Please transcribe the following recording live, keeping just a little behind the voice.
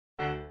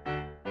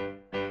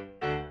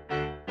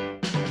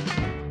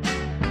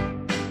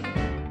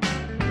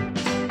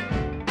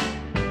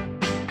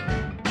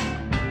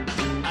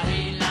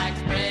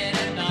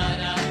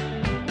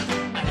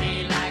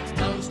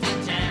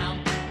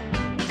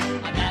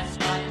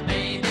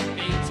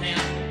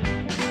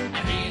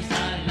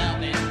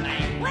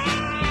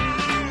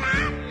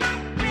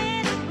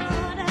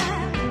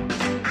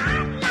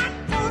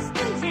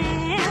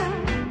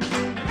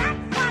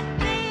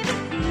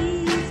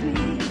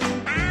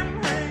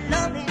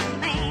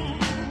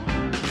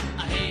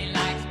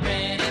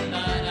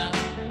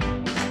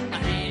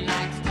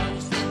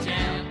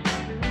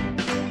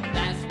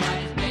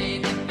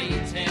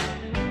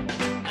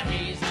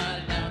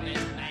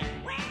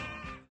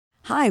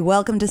Hi,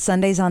 welcome to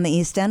Sundays on the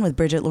East End with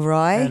Bridget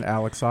Leroy. And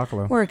Alex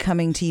Sokolow. We're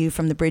coming to you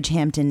from the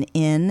Bridgehampton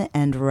Inn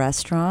and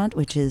Restaurant,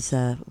 which is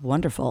a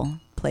wonderful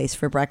place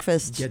for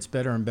breakfast. It gets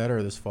better and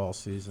better this fall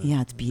season.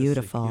 Yeah, it's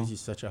beautiful. It gives you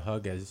such a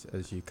hug as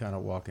you kind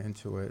of walk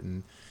into it,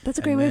 and that's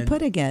a great way of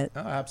putting it. Oh,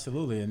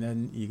 absolutely. And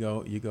then you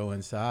go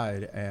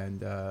inside,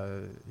 and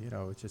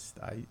it's just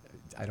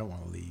I don't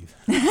want to leave.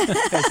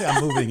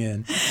 I'm moving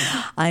in.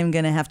 I'm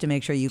going to have to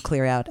make sure you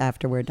clear out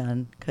after we're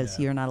done because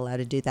you're not allowed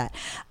to do that.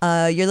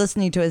 You're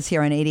listening to us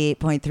here on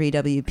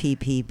 88.3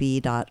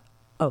 WPPB.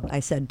 I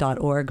said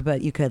 .org,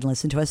 but you could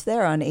listen to us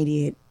there on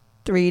 88.3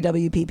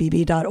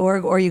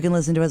 WPPB.org, or you can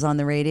listen to us on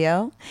the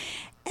radio.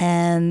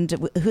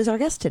 And who's our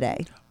guest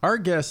today? Our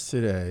guest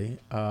today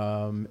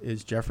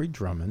is Jeffrey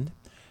Drummond.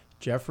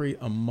 Jeffrey,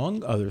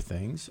 among other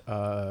things,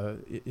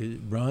 it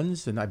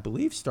runs and I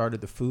believe started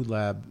the food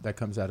lab that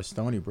comes out of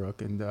Stony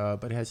Brook,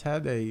 but has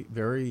had a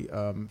very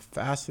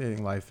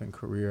fascinating life and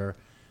career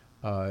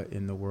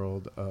in the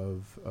world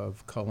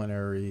of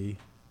culinary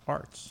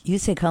arts. You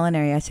say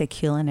culinary, I say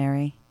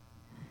culinary.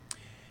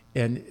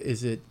 And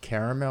is it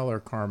caramel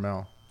or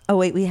Carmel? Oh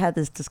wait, we had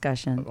this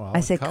discussion. Well, I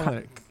say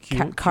culinary.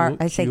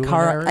 I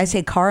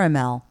say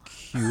caramel.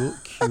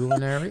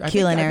 Culinary. I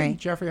think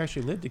Jeffrey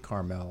actually lived in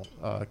Carmel,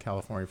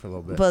 California, for a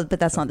little bit. But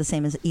that's not the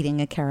same as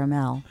eating a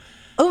caramel.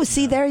 Oh,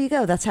 see, there you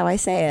go. That's how I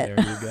say it.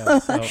 There you go.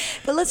 So,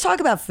 but let's talk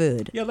about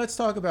food. Yeah, let's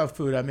talk about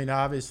food. I mean,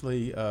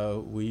 obviously,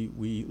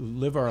 we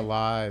live our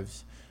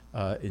lives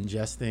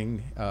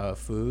ingesting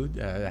food,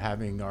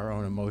 having our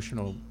own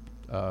emotional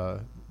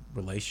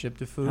relationship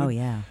to food. Oh,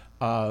 yeah.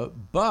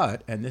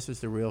 But, and this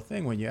is the real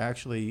thing, when you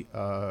actually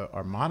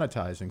are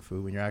monetizing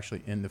food, when you're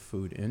actually in the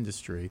food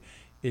industry,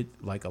 it,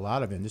 like a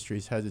lot of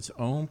industries, has its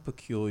own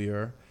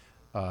peculiar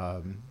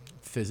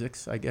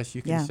physics, I guess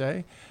you can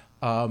say.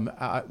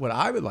 What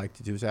I would like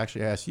to do is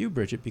actually ask you,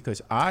 Bridget,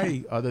 because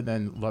I, other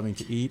than loving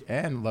to eat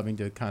and loving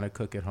to kind of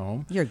cook at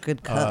home. You're a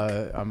good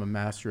cook. I'm a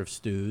master of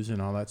stews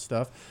and all that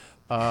stuff.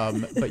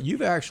 But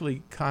you've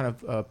actually kind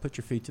of put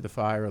your feet to the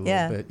fire a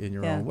little bit in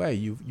your own way.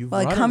 You've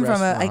run I come a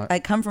restaurant. I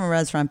come from a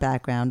restaurant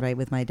background, right,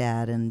 with my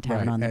dad and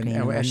Tavern on the Green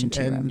and Russian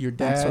Tea Room. And your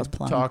dad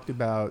talked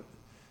about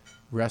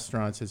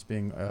restaurants as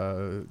being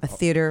a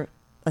theater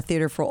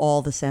for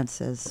all the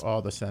senses.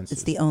 All the senses.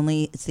 It's the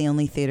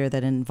only theater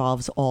that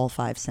involves all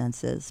five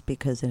senses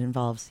because it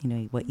involves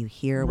what you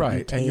hear, what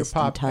you taste,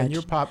 and touch. And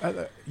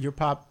your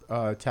pop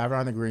Tavern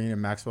on the Green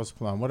and Maxwell's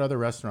Plum. What other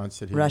restaurants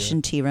did he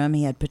Russian Tea Room.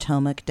 He had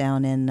Potomac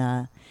down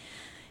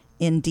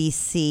in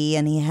D.C.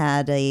 and he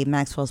had a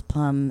Maxwell's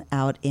Plum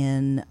out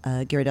in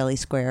Ghirardelli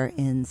Square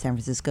in San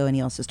Francisco, and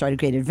he also started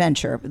Great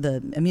Adventure,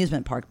 the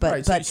amusement park.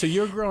 So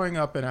you're growing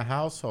up in a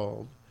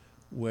household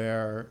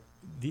where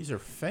these are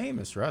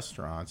famous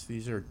restaurants.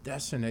 These are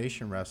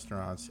destination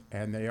restaurants.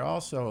 And they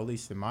also, at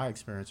least in my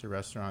experience, are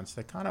restaurants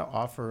that kind of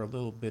offer a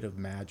little bit of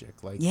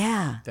magic.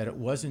 That it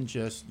wasn't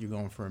just you're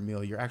going for a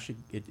meal. You're actually,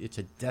 it's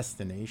a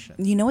destination.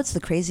 You know what's the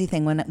crazy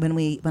thing?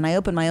 When I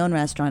opened my own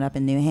restaurant up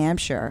in New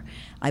Hampshire,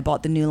 I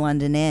bought the New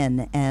London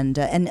Inn. And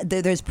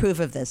there's proof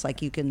of this.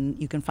 Like you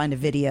can find a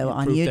video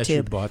on YouTube. That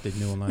you bought the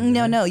New London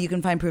Inn? No, you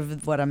can find proof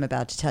of what I'm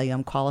about to tell you.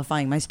 I'm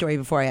qualifying my story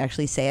before I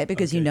actually say it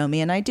because you know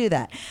me and I do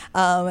that.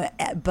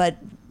 But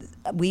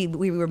we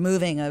were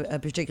moving,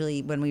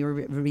 particularly when we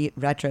were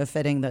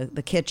retrofitting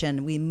the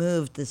kitchen, we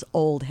moved this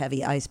old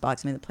heavy ice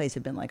box. I mean, the place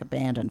had been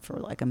abandoned for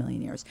a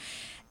million years.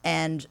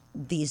 And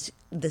this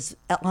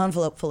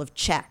envelope full of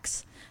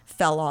checks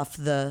fell off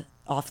the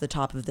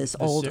top of this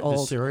old the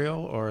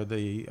cereal or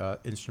the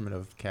instrument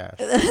of cash?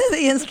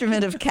 The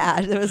instrument of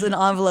cash. There was an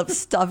envelope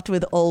stuffed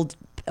with old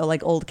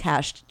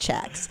cashed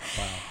checks.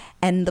 Wow.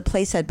 And the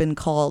place had been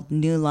called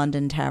New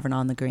London Tavern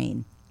on the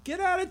Green. Get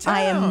out of town.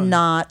 I am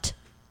not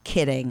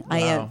kidding. Wow. I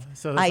am.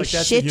 So I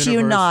shit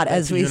you not,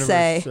 as we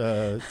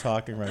say.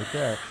 Talking right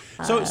there.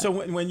 So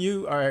when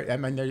you are, I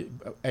mean,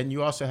 and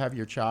you also have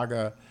your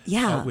chaga,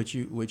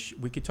 which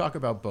we could talk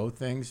about both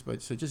things,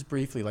 but so just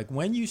briefly,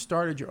 when you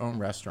started your own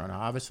restaurant,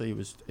 obviously it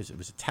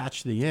was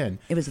attached to the inn.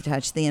 It was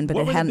attached to the inn, but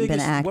it hadn't been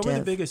active. What were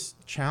the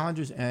biggest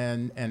challenges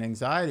and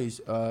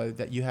anxieties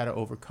that you had to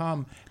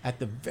overcome at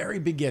the very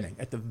beginning?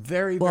 At the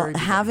very beginning?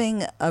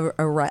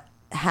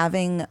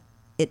 Having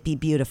it be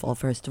beautiful,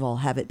 first of all,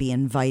 have it be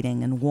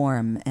inviting and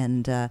warm,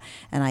 and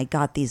I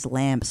got these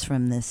lamps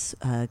from this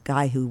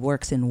guy who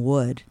works in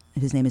wood,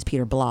 whose name is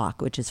Peter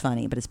Block, which is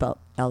funny, but it's spelled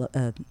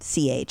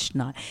CH,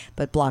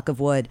 but block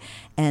of wood,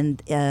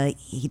 and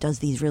he does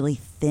these really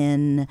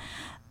thin,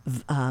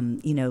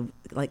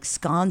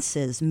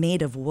 sconces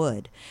made of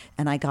wood,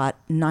 and I got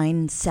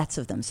 9 sets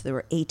of them, so there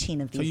were 18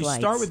 of these lights. So you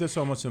start with this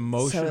almost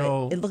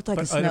emotional, so it looked like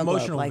a snow an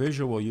emotional globe,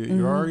 visual.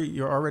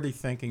 You're already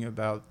thinking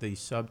about the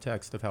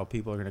subtext of how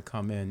people are going to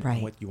come in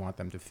and what you want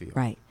them to feel.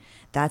 Right.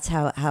 That's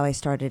how I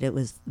started. It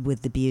was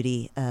with the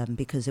beauty,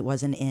 because it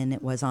was an inn.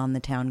 It was on the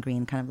town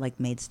green, kind of like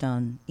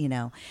Maidstone,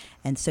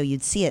 and so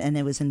you'd see it, and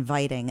it was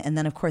inviting. And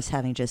then, of course,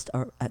 having just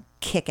a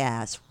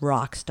kick-ass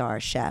rock star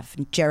chef,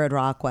 Jared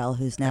Rockwell,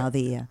 who's now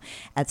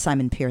at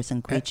Simon Pearce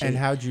and Queechee. And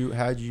how'd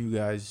you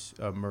guys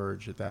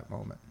merge at that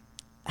moment?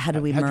 How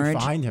did we How'd you merge?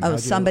 find him? Oh, How'd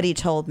you- somebody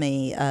told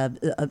me,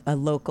 a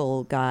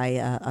local guy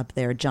up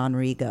there, John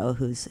Rigo,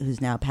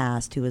 who's now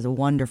passed, who was a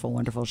wonderful,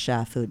 wonderful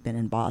chef who had been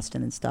in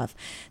Boston and stuff,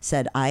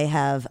 said, I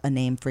have a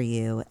name for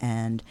you,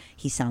 and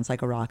he sounds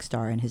like a rock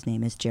star, and his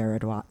name is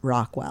Jared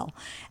Rockwell.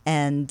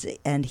 And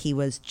he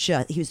was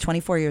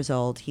 24 years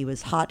old. He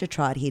was hot to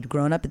trot. He'd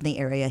grown up in the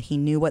area. He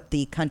knew what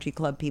the country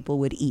club people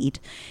would eat.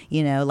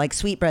 You know, like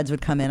sweetbreads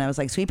would come in. I was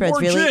like, sweetbreads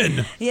More really?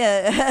 gin.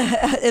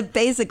 Yeah,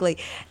 basically.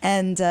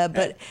 And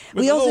but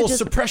With we a also little just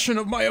suppression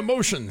of my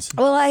emotions.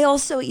 well, I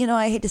also,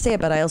 I hate to say it,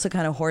 but I also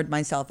kind of hoard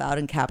myself out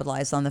and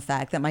capitalized on the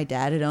fact that my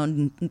dad had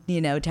owned,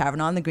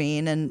 Tavern on the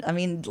Green, and I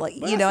mean, like,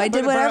 I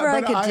did whatever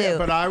I could do.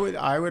 But I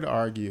would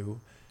argue,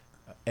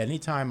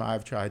 anytime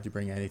I've tried to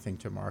bring anything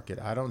to market,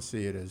 I don't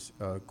see it as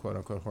quote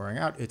unquote whoring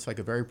out. It's like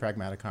a very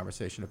pragmatic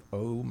conversation of,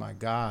 oh my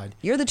God,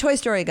 You're the Toy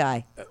Story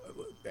guy.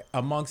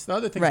 amongst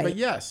other things. Right. But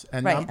yes,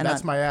 and Right, and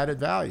that's my added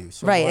value.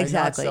 So Right, why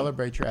exactly. not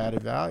celebrate your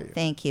added value?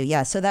 Thank you.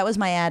 Yeah, so that was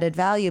my added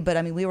value. But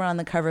I mean, we were on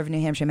the cover of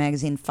New Hampshire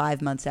Magazine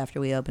 5 months after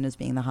we opened as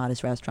being the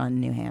hottest restaurant in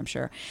New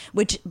Hampshire,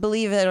 which,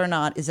 believe it or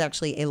not, is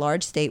actually a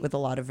large state with a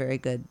lot of very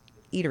good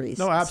eateries.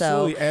 No,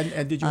 absolutely. So,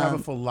 And did you have a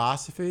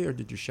philosophy, or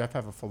did your chef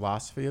have a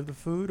philosophy of the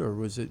food, or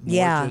was it more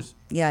yeah, just...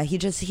 yeah. He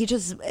just,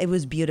 it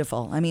was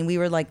beautiful. I mean, we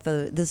were like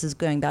this is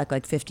going back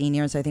like 15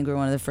 years. I think we were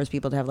one of the first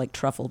people to have like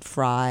truffled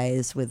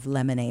fries with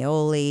lemon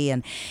aioli,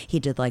 and he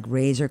did like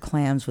razor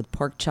clams with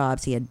pork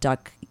chops. He had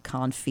duck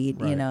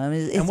confit, Right. I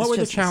mean, And what were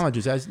the just-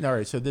 challenges? All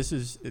right, so this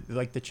is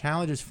like the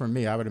challenges for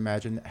me. I would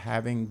imagine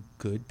having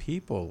good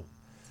people.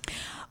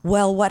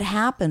 Well, what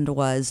happened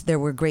was there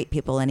were great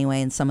people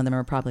anyway, and some of them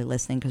are probably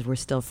listening because we're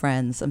still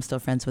friends. I'm still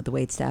friends with the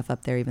wait staff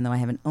up there, even though I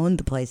haven't owned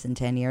the place in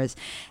 10 years.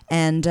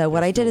 And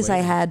what I did is I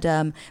had,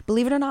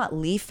 believe it or not,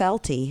 Lee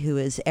Felty, who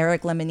is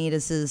Eric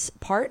Lemonidis'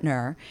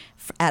 partner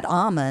at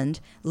Almond.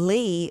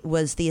 Lee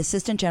was the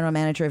assistant general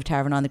manager of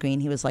Tavern on the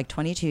Green. He was like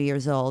 22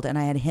 years old, and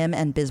I had him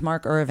and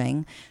Bismarck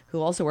Irving,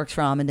 who also works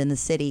for Almond in the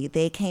city.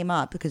 They came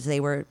up because they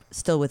were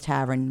still with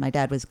Tavern. My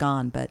dad was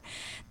gone, but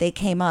they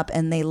came up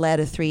and they led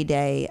a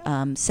 3-day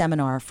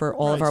seminar for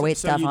all of our wait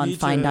staff you on need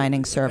fine to- dining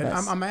and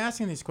service. I'm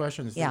asking these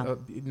questions Yeah.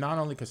 Not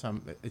only because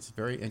it's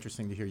very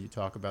interesting to hear you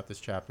talk about this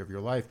chapter of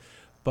your life,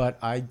 but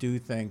I do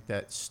think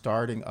that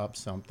starting up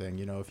something,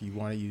 if you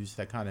want to use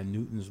that kind of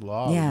Newton's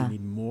law, Yeah. you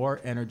need more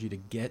energy to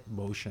get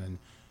motion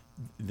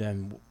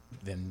than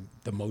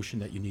the motion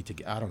that you need to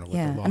get. I don't know what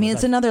Yeah, the law I mean, is.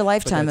 it's another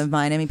lifetime that's- of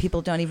mine. I mean,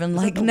 people don't even Is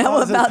like it the know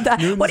laws of about that.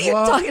 Newton's What are you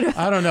law? talking about?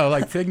 I don't know,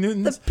 like Fig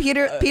Newton's?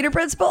 The Peter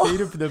principle.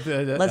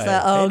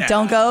 Let's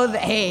don't go.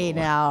 Hey,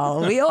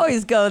 now we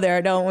always go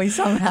there, don't we?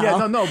 Somehow.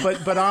 Yeah, no,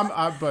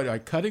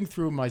 but cutting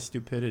through my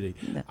stupidity.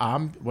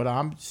 What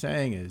I'm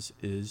saying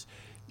is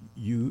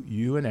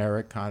you and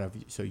Eric kind of,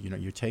 so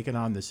you're taking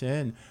on this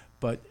in,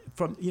 but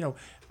from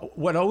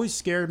what always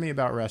scared me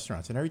about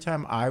restaurants, and every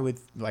time I would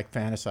like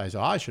fantasize,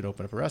 I should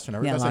open up a restaurant.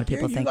 Everybody's a lot like, of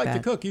people you think like that. to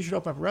cook, you should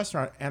open up a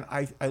restaurant, and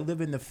I live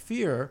in the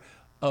fear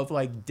of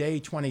like day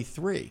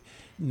 23.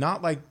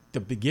 Not like the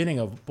beginning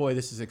of, boy,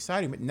 this is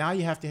exciting, but now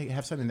you have to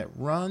have something that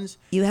runs,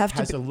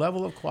 has a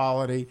level of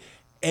quality.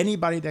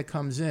 Anybody that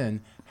comes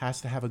in has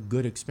to have a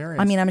good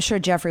experience. I mean, I'm sure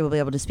Jeffrey will be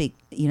able to speak,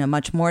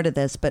 much more to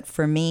this. But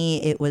for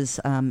me, it was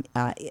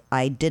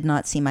I did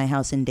not see my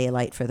house in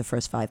daylight for the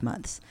first 5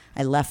 months.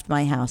 I left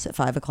my house at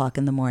 5 o'clock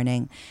in the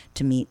morning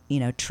to meet,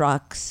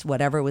 trucks,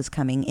 whatever was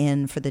coming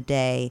in for the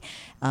day.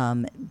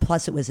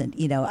 Plus, it wasn't,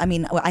 I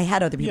mean, I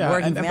had other people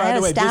working for me. I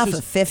had a staff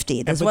of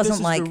 50. This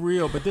wasn't like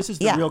But this is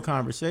the real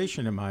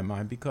conversation in my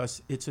mind,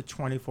 because it's a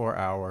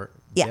 24-hour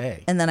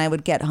day. And then I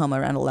would get home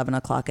around 11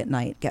 o'clock at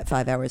night, get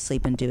 5 hours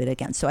sleep, and do it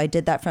again. So I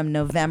did that from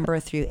November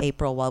through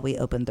April while we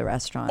opened the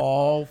restaurant.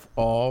 All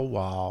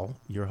while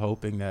you're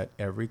hoping that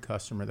every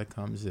customer that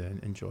comes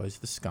in enjoys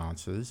the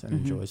sconces and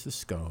enjoys the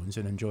scones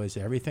and enjoys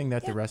everything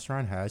that the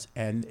restaurant has,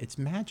 and it's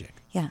magic.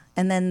 Yeah.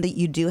 And then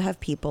you do have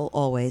people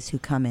always who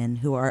come in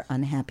who are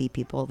unhappy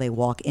people. They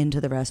walk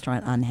into the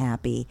restaurant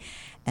unhappy,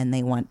 and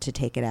they want to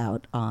take it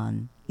out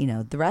on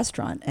the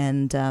restaurant,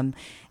 and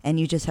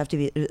you just have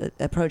to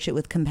approach it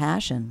with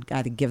compassion.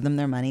 Either give them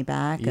their money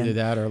back, Either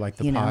that or like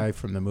the pie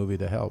from the movie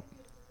The Help.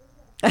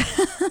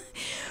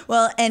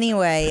 Well,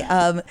 anyway,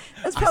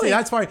 that's probably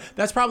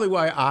that's probably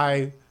why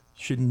I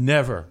should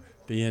never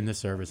be in the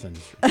service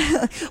industry.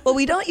 Well,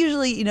 we don't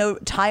usually,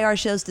 tie our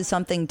shows to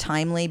something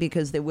timely,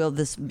 because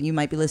you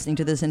might be listening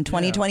to this in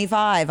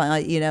 2025,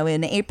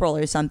 in April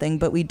or something.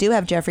 But we do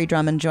have Jeffrey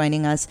Drummond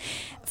joining us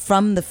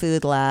from the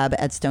Food Lab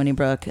at Stony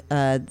Brook.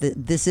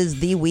 This is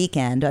the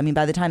weekend. I mean,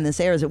 by the time this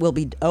airs, it will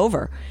be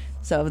over.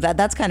 So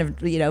that's kind of,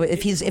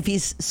 if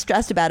he's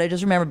stressed about it,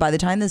 just remember, by the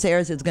time this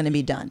airs, it's going to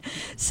be done.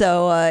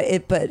 So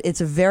but it's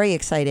a very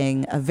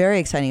exciting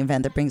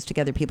event that brings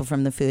together people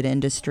from the food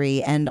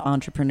industry and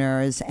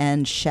entrepreneurs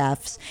and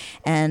chefs.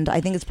 And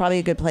I think it's probably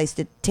a good place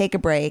to take a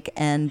break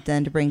and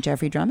then to bring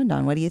Jeffrey Drummond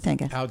on. What do you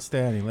think?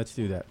 Outstanding. Let's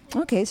do that.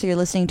 Okay, so you're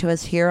listening to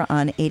us here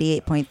on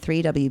 88.3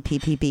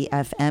 WPPB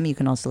FM. You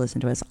can also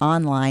listen to us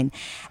online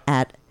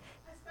at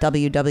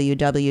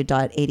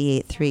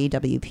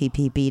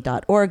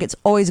www.883wppb.org. It's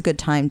always a good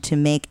time to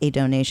make a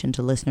donation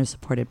to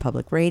listener-supported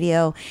public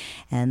radio.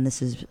 And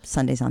this is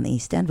Sundays on the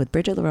East End with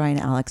Bridget Leroy and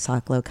Alex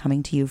Sokolow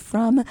coming to you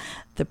from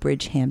the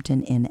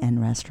Bridgehampton Inn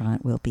and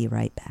Restaurant. We'll be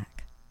right back.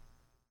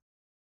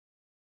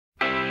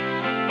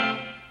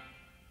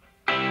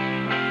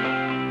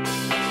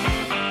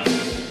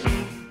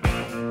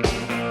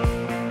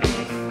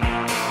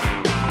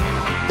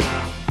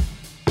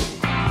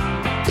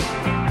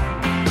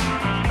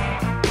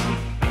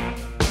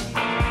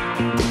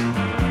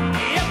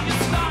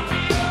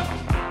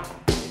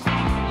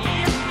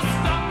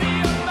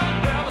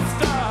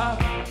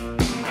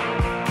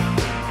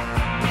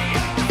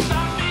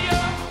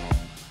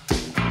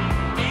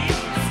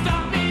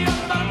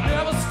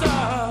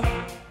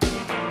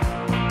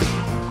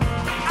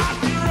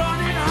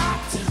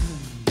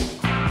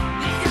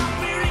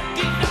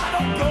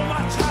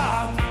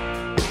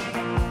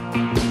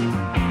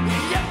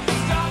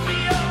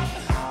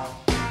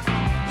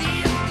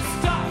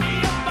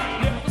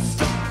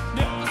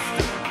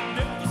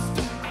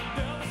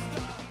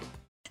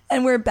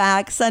 And we're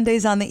back,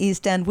 Sundays on the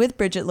East End with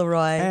Bridget Leroy.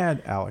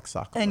 And Alex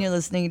Sokolow. And you're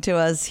listening to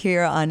us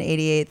here on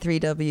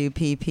 88.3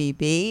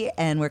 WPPB.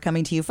 And we're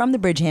coming to you from the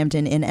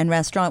Bridgehampton Inn and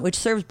Restaurant, which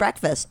serves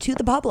breakfast to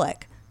the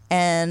public.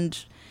 And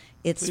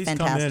it's Please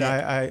fantastic. come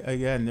in.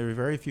 Again, there are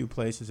very few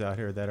places out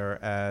here that are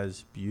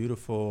as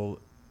beautiful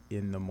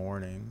in the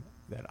morning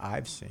that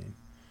I've seen.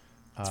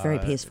 It's very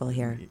peaceful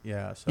here.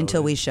 Yeah. So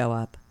until we show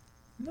up.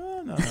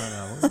 No.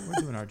 We're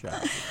doing our job.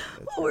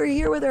 Well, we're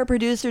here with our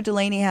producer,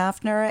 Delaney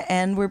Hafner,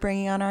 and we're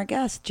bringing on our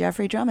guest,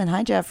 Jeffrey Drummond.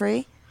 Hi,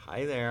 Jeffrey.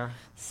 Hi there.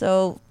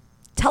 So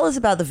tell us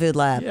about the Food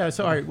Lab. Yeah,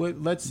 so all right,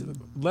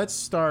 let's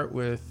start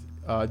with,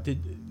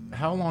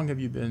 how long have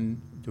you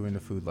been doing the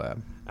Food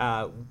Lab?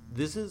 The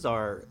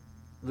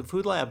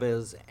Food Lab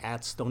is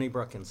at Stony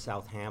Brook in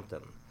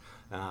Southampton,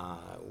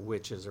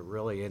 which is a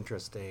really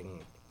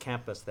interesting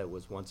campus that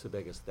was once a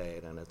big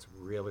estate, and it's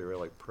really,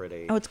 really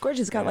pretty. Oh, it's gorgeous.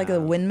 It's got like a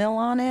windmill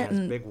on it. And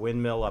it's a big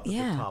windmill up at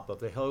Yeah. the top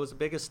of the hill. It was a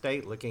big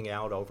estate looking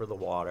out over the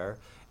water.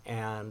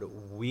 And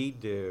we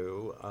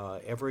do,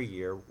 every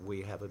year,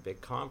 we have a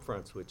big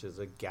conference, which is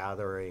a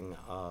gathering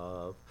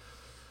of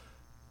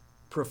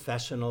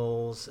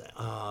professionals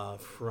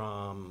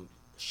from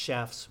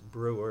chefs,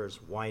 brewers,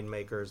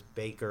 winemakers,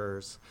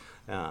 bakers,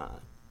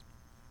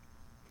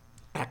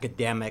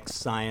 academics,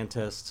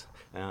 scientists.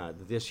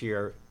 This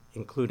year,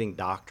 including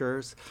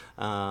doctors,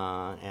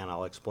 and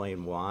I'll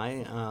explain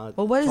why.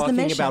 Well, what is the talking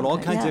mission? about all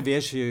kinds Yeah. of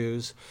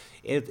issues.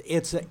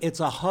 It's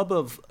a hub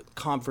of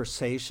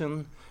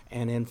conversation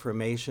and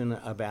information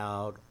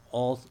about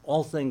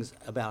all things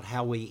about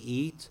how we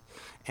eat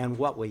and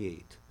what we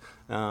eat,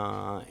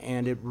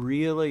 and it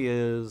really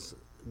is.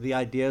 The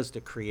idea is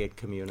to create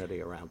community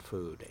around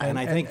food, and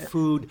I think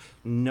food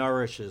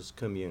nourishes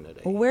community.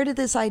 Well, where did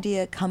this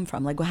idea come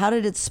from? Like, how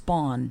did it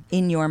spawn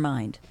in your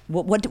mind?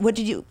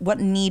 What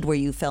need were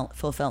you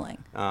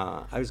fulfilling?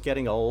 I was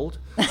getting old,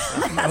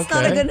 That's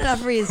not a good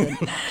enough reason.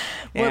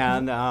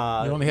 and You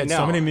only had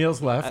so many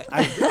meals left.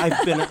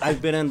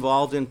 I've been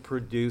involved in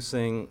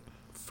producing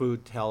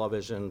food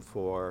television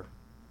for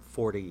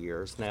 40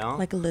 years now.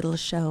 Like a little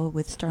show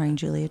with starring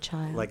Julia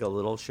Child. Like a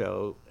little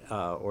show,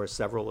 or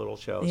several little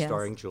shows Yes.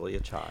 starring Julia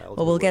Child.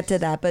 Well, who we'll get to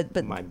was that,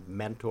 but my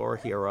mentor,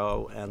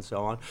 hero, and so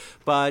on.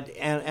 But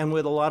and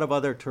with a lot of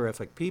other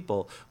terrific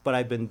people. But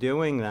I've been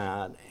doing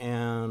that,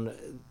 and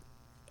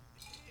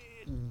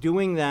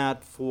doing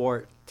that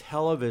for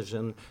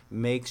television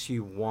makes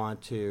you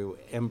want to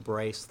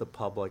embrace the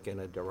public in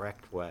a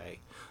direct way.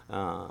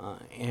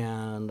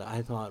 And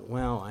I thought,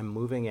 well, I'm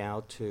moving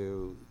out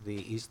to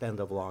the East End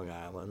of Long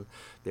Island.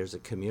 There's a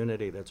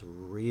community that's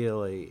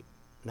really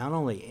not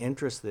only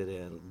interested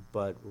in,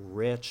 but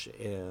rich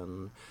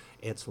in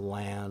its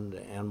land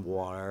and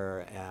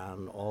water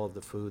and all of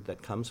the food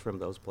that comes from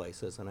those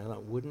places. And I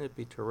thought, wouldn't it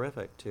be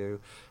terrific to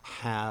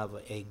have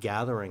a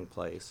gathering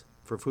place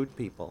for food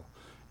people?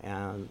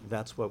 And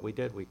that's what we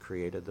did. We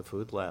created the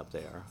Food Lab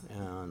there,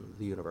 and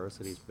the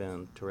university's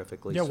been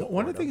terrifically supportive.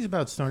 One of the things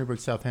about Stony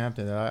Brook,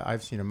 Southampton that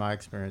I've seen in my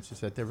experience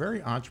is that they're very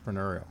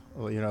entrepreneurial.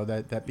 You know,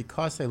 that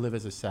because they live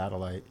as a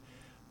satellite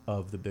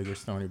of the bigger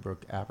Stony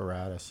Brook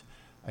apparatus,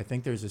 I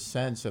think there's a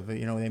sense of,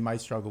 you know, they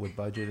might struggle with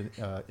budget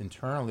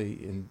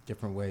internally in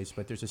different ways,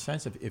 but there's a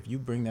sense of if you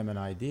bring them an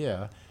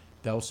idea,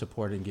 they'll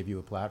support it and give you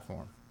a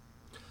platform.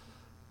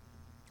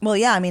 well,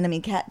 yeah. I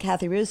mean,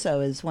 Kathy Russo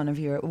is one of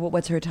your.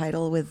 What's her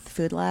title with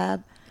Food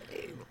Lab?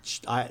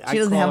 I doesn't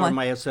have call her one.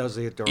 my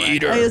associate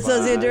director. My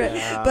associate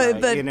director.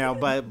 But you know,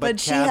 but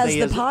she has Kathy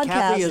the is, podcast.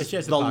 Kathy is She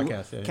has the the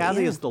podcast, yeah.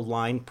 Kathy Yeah. is the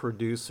line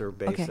producer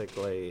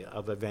basically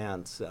of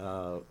events,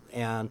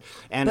 and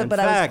But in I was-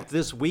 fact,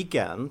 this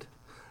weekend,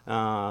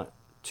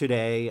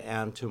 today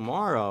and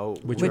tomorrow,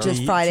 Which were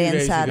is Friday 2 and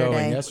days ago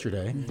Saturday.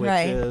 yesterday. which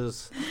Right.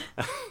 is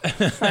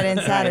Friday and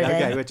Saturday.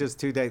 Okay, which is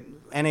 2 days.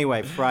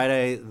 Anyway,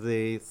 Friday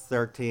the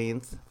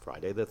 13th,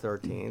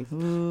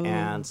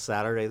 and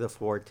Saturday the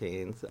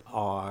 14th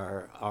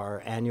are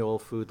our annual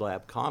Food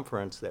Lab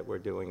conference that we're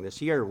doing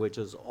this year, which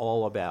is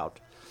all about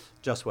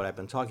just what I've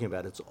been talking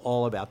about. It's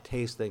all about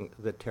tasting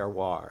the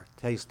terroir,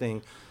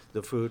 tasting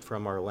the food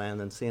from our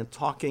land and sea, and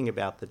talking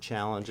about the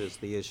challenges,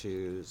 the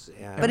issues.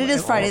 And But it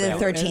is all Friday the that.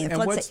 13th.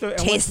 Let's what's say, and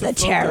taste what's the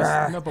focus-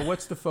 terror. No, but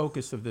what's the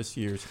focus of this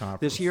year's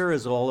conference? This year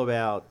is all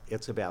about,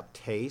 it's about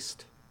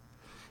taste.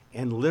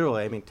 And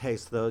literally, I mean,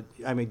 taste.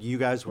 You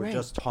guys were Right.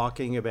 just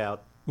talking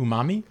about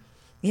umami.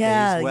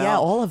 Yeah, taste. yeah,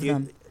 Well, all of you,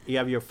 them. You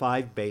have your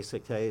 5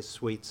 basic tastes: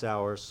 sweet,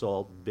 sour,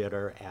 salt,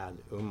 bitter, and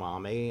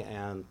umami,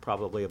 and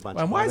probably a bunch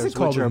And of why is others, it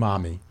called which are,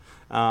 umami?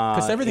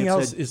 Because everything it's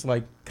else a- is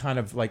like kind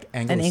of like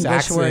English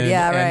Anglo-Saxon, word,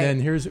 yeah, right. and then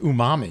here's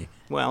umami.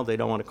 Well, they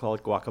don't want to call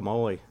it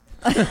guacamole.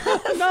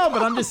 No,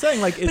 but I'm just saying,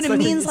 like, it's But it such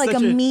means it's like a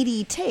such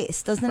meaty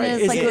taste, doesn't Right, it?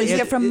 It's is like it- what you is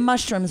get from it-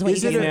 mushrooms. What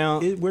Is you it get. Now-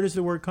 where does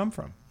the word come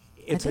from?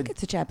 think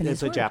it's a Japanese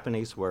It's a word.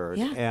 Japanese word,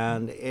 Yeah.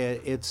 and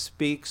it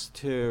speaks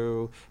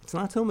to. It's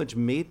not so much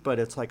meat, but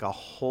it's like a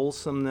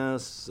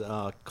wholesomeness,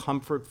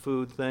 comfort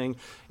food thing.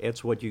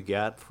 It's what you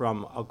get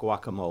from a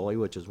guacamole,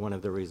 which is one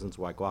of the reasons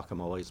why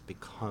guacamole has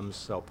become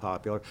so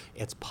popular.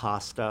 It's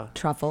pasta.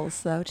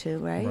 Truffles, though, too,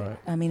 right? Right.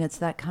 I mean, it's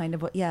that kind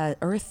of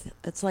earth.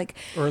 It's like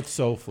Earth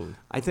soul food.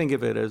 I think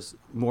of it as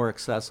more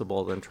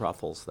accessible than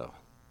truffles, though.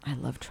 I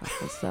love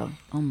truffles, though.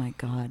 Oh my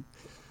God.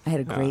 I had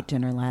a great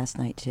dinner last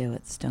night too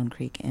at Stone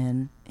Creek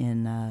Inn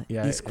in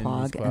Yeah, East in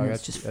Quogue, East and Quogue. it was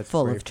That's- just that's a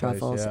full great of place,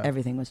 truffles. yeah.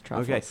 Everything was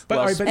truffles. Okay. But- Well,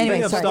 all right, but speaking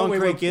anyway, of sorry. Stone Wait,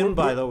 Creek wait, Inn, wait,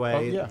 by wait. the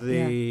way,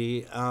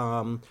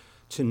 Yeah.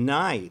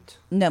 tonight,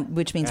 No,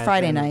 which means And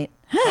Friday then- night.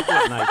 a couple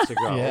of nights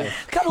ago. Yeah.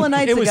 A couple of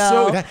nights It was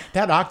ago, so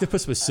that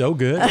octopus was so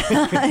good.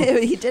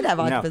 he did have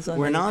No, octopus on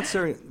we're it. not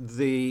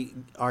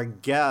certain. Our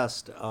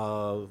guest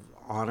of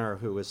honor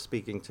who is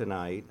speaking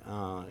tonight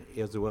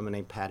is a woman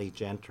named Patty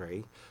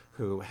Gentry,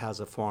 who has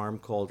a farm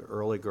called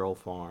Early Girl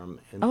Farm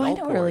in Oh, I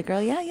know Bellport. Early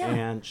Girl. Yeah, yeah.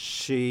 And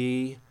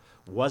she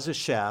was a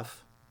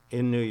chef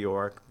in New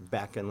York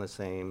back in the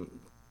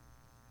same,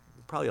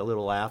 probably a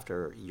little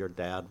after your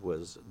dad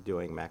was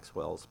doing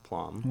Maxwell's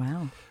Plum.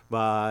 Wow.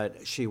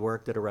 But she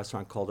worked at a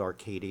restaurant called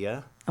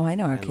Arcadia. Oh, I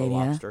know And Arcadia. the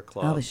Lobster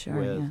Club Oh, sure.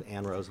 with Yeah.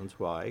 Anne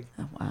Rosenzweig.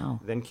 Oh, wow.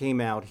 Then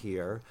came out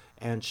here,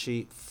 and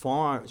she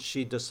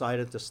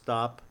decided to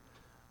stop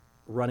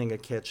running a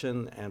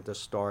kitchen and to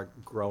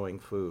start growing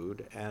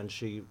food. And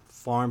she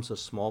farms a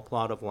small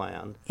plot of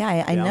land. Yeah,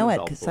 I down know in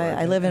it because Bellport.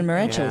 I live in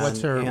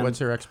Mauritius. And- what's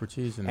her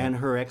expertise in And that?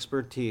 her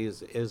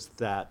expertise is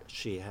that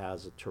she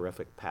has a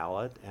terrific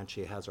palate, and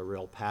she has a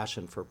real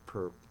passion for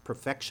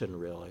perfection,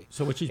 really.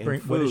 So what she's in what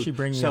is food. she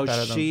bringing So up out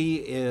of them? she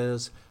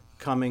is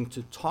coming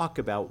to talk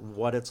about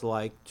what it's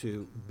like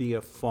to be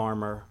a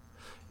farmer.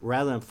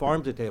 Rather than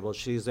farm to table,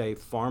 she's a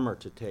farmer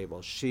to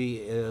table. She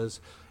is,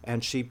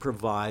 and she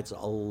provides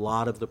a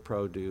lot of the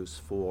produce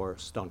for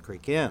Stone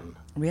Creek Inn.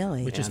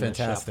 Really? Which is and the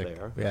chef fantastic.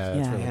 there. Yeah,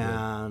 that's Yeah.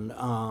 really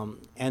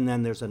good. And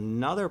then there's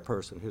another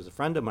person who's a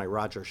friend of mine,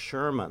 Roger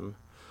Sherman,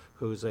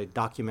 who's a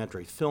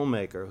documentary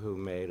filmmaker who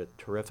made a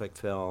terrific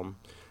film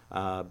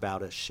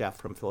about a chef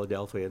from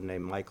Philadelphia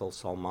named Michael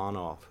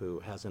Salmanov, who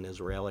has an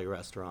Israeli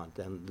restaurant.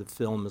 And the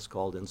film is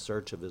called In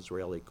Search of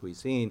Israeli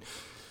Cuisine,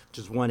 which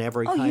has won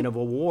every kind of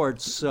award.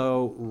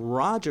 So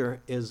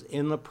Roger is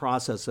in the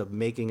process of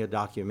making a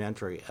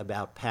documentary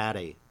about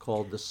Patty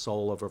called The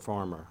Soul of a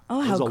Farmer.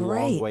 Oh, how There's a long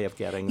great. way of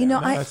getting You there.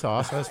 know, No, that's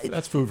awesome.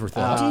 That's food for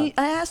thought. I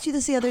asked you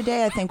this the other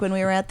day, I think, when we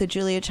were at the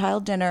Julia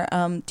Child dinner.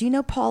 Do you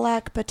know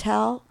Paulak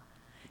Patel?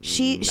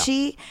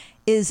 She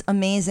is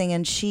amazing,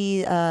 and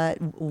she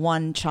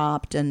won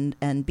Chopped and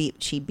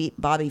she beat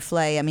Bobby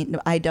Flay. I mean,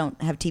 I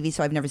don't have TV,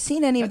 so I've never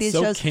seen any of That's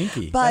these so shows.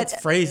 kinky. But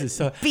That phrase is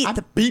so. beat I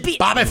the- beat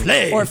Bobby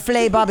Flay. or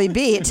Flay Bobby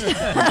beat.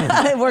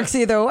 It works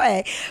either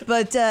way.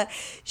 But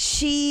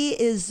she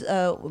is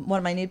one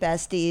of my new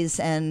besties,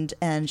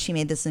 and she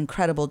made this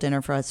incredible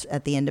dinner for us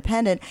at the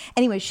Independent.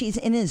 Anyway, she's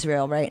in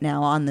Israel right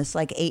now on this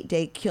like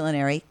 8-day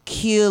culinary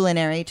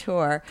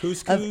tour.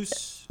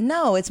 Couscous.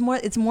 No, it's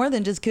more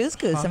than just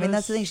couscous. I mean,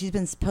 that's the Hummus. thing. She's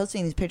been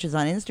posting these pictures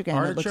on Instagram.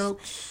 It looks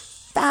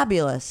Artichokes.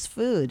 fabulous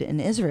food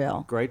in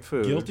Israel. Great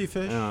food. Guilty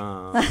fish?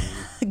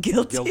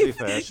 Guilty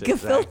fish,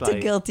 Gefilte exactly.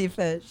 guilty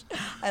fish.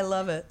 I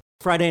love it.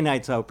 Friday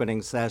night's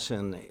opening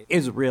session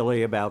is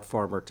really about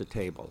farmer to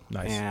table.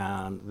 Nice.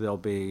 And there'll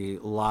be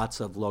lots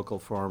of local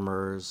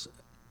farmers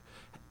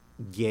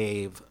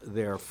gave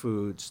their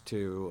foods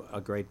to a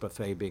great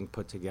buffet being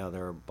put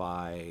together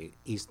by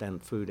East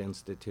End Food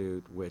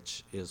Institute,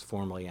 which is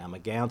formerly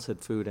Amagansett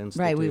Food Institute.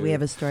 Right, we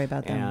have a story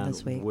about them and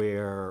this week.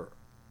 We're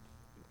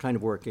kind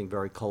of working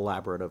very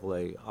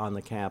collaboratively on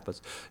the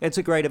campus. It's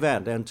a great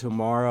event, and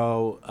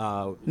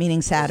tomorrow...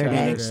 Meaning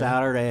Saturday.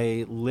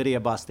 Saturday, Lydia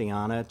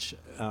Bastianich,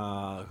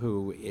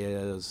 who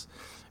is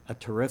a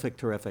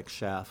terrific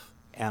chef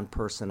and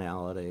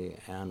personality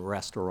and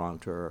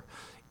restaurateur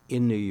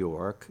in New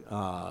York,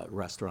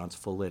 restaurants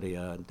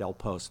Felidia, Del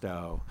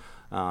Posto,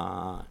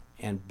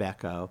 and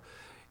Becco.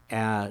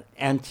 and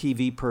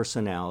TV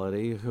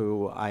personality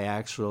who I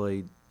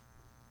actually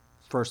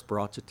first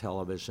brought to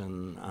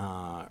television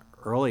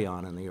early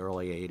on in the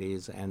early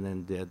 80s, and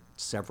then did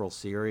several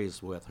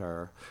series with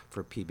her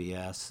for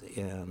PBS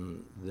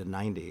in the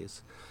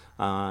 90s.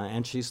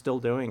 And she's still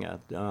doing it.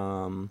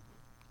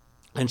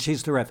 And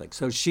she's terrific.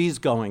 So she's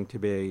going to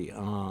be,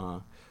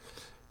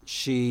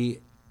 she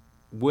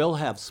will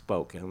have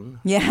spoken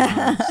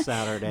Yeah. on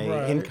Saturday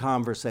in Right.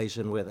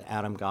 conversation with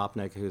Adam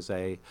Gopnik, who's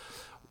a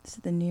Is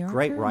it the New Yorker?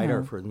 great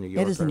writer No. for the New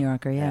Yorker. It is the New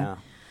Yorker, yeah.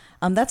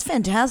 That's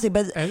fantastic.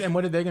 But And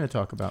what are they going to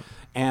talk about?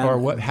 And- or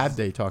what have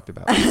they talked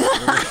about?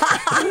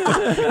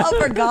 oh,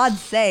 for God's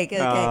sake!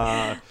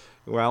 Okay.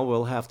 Well,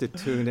 we'll have to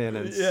tune in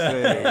and see.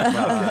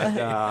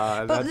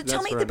 But, But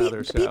tell that's me for another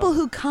the show. people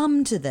who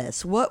come to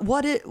this,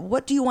 what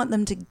do you want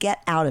them to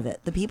get out of it?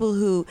 The people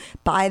who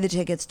buy the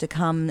tickets to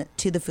come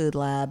to the Food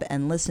Lab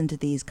and listen to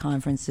these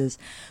conferences,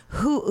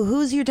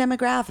 who's your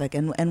demographic,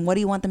 and what do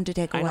you want them to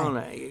take away? I don't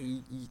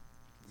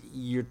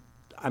know.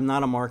 I'm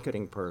not a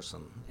marketing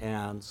person,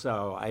 and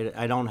so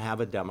I don't have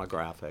a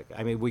demographic.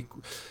 I mean,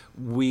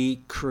 we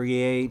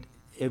create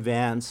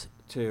events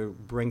to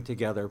bring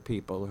together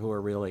people who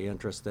are really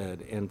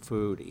interested in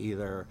food,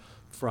 either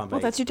from Well,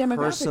 a that's your demographic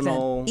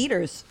personal then.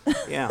 Eaters.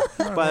 yeah,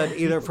 but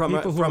either from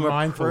People a, who are from a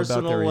mindful about their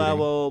personal eating.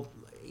 level,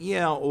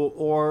 yeah,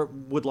 or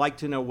would like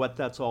to know what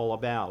that's all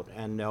about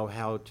and know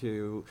how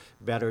to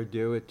better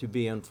do it, to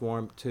be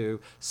informed, to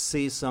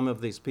see some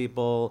of these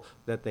people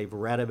that they've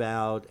read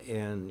about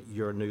in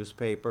your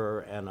newspaper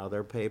and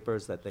other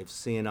papers that they've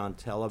seen on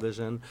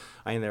television.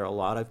 I mean, there are a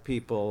lot of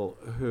people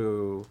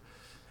who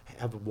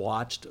have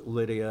watched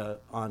Lydia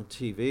on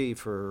TV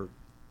for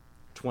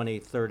 20,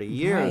 30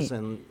 years Right.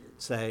 and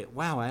say,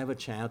 wow, I have a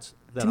chance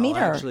that To meet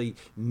I'll her. actually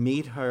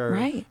meet her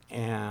Right.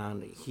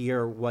 and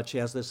hear what she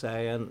has to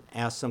say and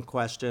ask some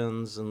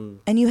questions. And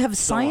you have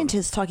so on.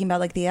 scientists talking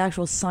about like the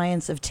actual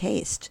science of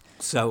taste.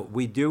 So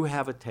we do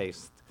have a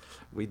taste.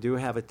 We do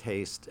have a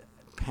taste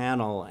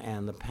panel,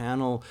 and the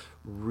panel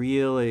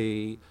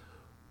really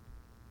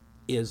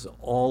is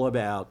all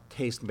about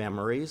taste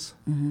memories.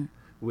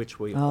 Which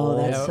we Oh, all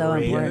that's so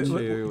agree important.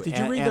 to. Did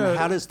you read and the-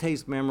 how does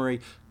taste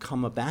memory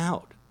come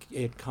about?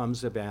 It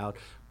comes about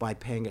by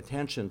paying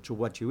attention to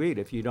what you eat.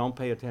 If you don't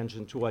pay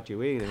attention to what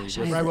you eat, and you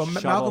just Right. Well,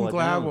 shovel Malcolm it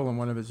down. Gladwell, in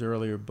one of his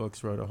earlier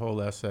books, wrote a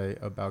whole essay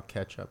about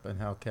ketchup and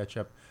how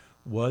ketchup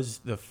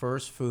was the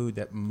first food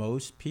that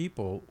most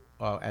people,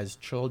 as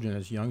children,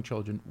 as young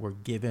children, were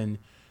given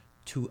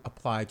to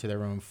apply to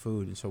their own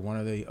food. And so one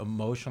of the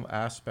emotional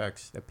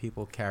aspects that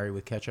people carry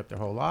with ketchup their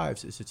whole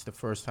lives is it's the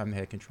first time they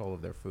had control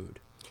of their food.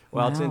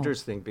 Well, it's Wow.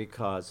 interesting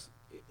because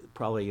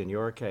probably in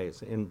your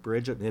case, in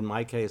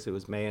my case, it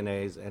was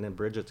mayonnaise, and in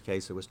Bridget's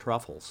case, it was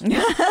truffles.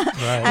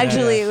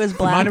 Actually, it was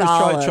black Mine was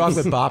olives.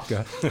 chocolate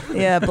babka.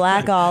 Yeah,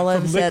 black From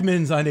olives. that-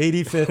 Lickman's on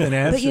 85th and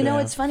Amsterdam. But you know,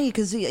 it's funny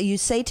because you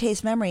say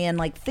taste memory and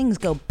like things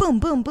go boom,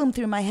 boom, boom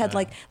through my head,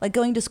 like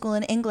going to school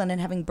in England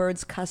and having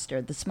bird's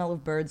custard, the smell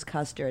of bird's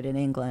custard in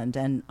England,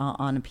 and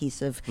on a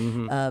piece of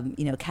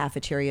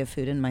cafeteria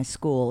food in my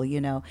school,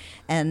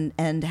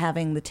 and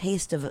having the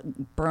taste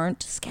of burnt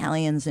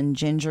scallions and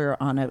ginger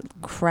on a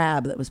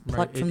crab that was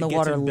plucked Right. from It the gets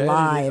water embedded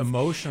live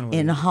emotionally.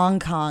 in Hong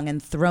Kong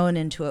and thrown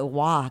into a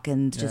wok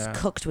and just Yeah.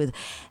 cooked with,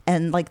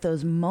 and like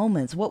those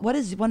moments. What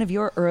is one of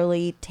your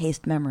early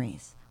taste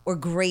memories? Or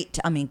great,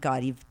 I mean,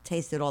 God, you've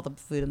tasted all the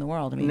food in the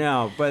world. I mean,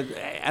 No, but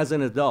as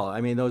an adult,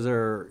 I mean, those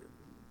are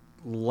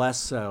less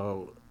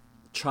so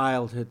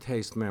childhood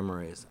taste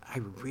memories. I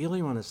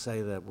really want to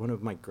say that one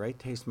of my great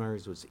taste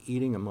memories was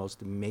eating a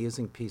most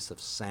amazing piece of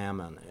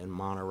salmon in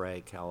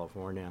Monterey,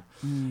 California.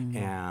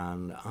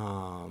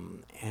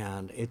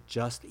 And it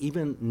just,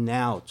 even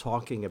now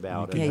talking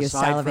about it, Yeah, you're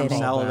aside from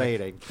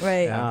salivating. salivating,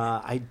 Right.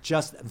 I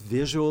just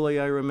visually,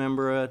 I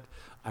remember it.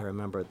 I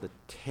remember the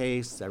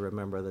taste. I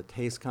remember the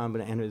taste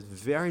combination, and it was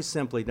very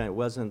simply done. It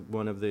wasn't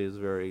one of these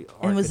very.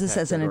 And was this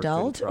as an architected or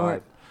adult, or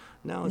contrived.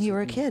 No, you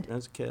were a kid?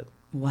 As a kid.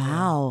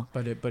 wow.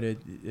 But it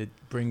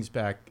brings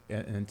back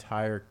an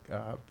entire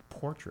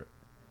portrait.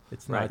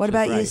 It's not Right. What just-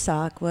 about you, right.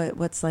 Sock?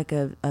 What's like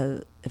a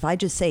if I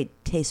just say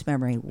taste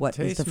memory, what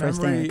is the Taste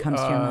first thing memory, that comes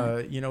to your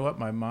mind? You know what?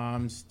 My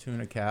mom's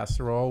tuna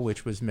casserole,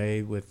 which was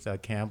made with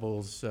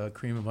Campbell's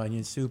cream of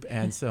onion soup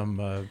and some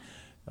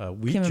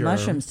wheat Cream of germ.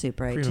 mushroom soup,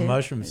 right? Cream too? of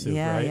mushroom soup,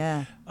 yeah, right?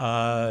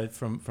 Yeah,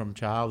 From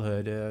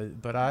childhood.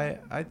 But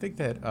I think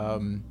that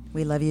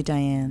We love you,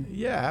 Diane.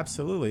 yeah,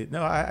 absolutely.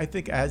 No, I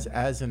think as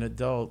an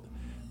adult,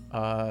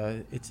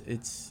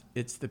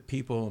 it's the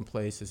people and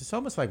places. It's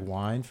almost like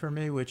wine for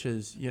me, which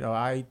is,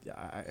 I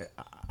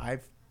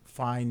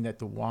find that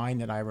the wine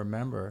that I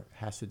remember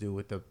has to do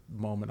with the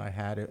moment I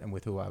had it and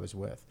with who I was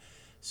with.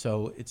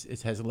 So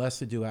it has less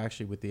to do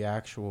actually with the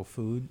actual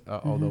food,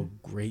 although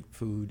great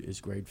food is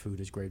great food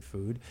is great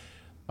food.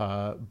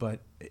 But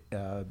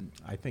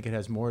I think it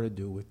has more to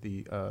do with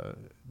the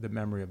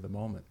memory of the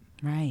moment.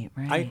 Right.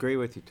 I agree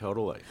with you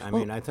totally. I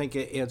mean, I think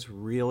it's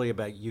really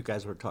about, you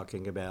guys were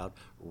talking about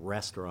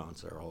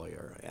restaurants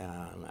earlier,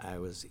 and I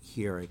was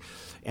hearing,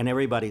 and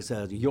everybody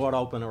says, you ought to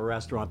open a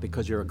restaurant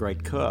because you're a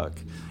great cook.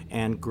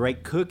 And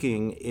great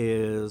cooking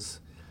is,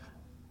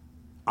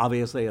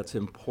 obviously it's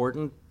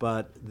important,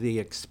 but the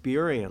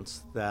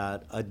experience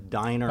that a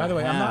diner has. By the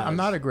way, I'm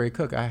not a great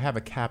cook. I have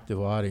a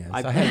captive audience.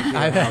 I've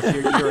been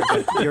to your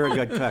house. You're a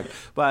good cook.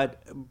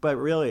 But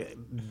really,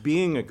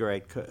 being a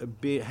great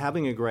cook,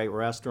 having a great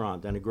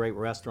restaurant and a great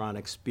restaurant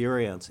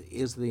experience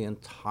is the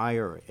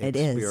entire experience.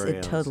 It is.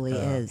 It totally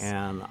is.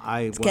 And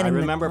I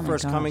remember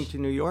first coming to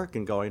New York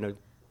and going to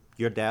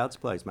your dad's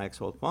place,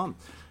 Maxwell Plum.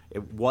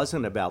 It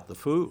wasn't about the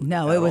food.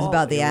 No, it was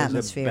about the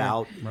atmosphere. It was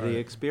about the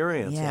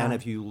experience. Yeah. And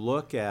if you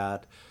look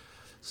at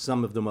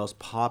some of the most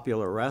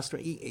popular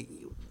restaurants,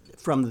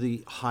 from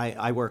the high,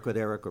 I work with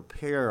Eric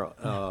Repair,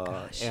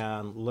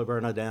 and Le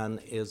Bernardin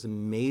is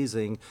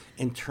amazing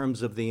in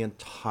terms of the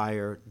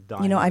entire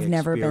dining I've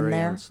never been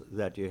there.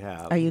 That you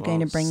have. Are you going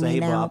to bring me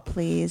now, up,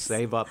 please?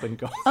 Save up and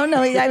go. Oh,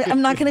 no,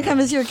 I'm not going to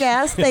come as your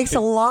guest. Thanks a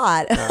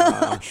lot.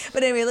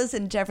 But anyway,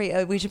 listen,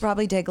 Jeffrey, we should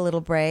probably take a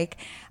little break.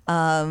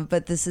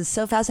 But this is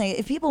so fascinating.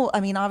 If people,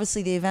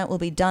 obviously the event will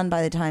be done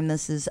by the time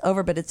this is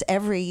over, but it's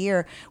every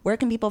year. Where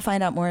can people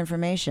find out more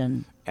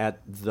information?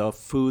 At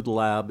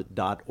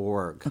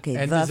thefoodlab.org.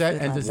 Okay,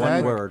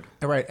 one word.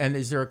 Right, and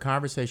is there a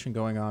conversation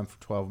going on for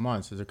 12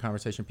 months? Is there a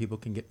conversation people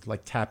can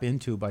tap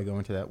into by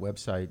going to that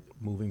website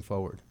moving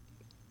forward?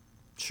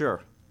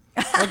 Sure.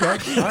 Okay, all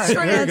right,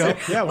 there you go.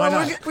 Yeah, why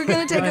not? We're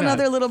going to take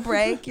another little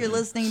break. You're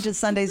listening to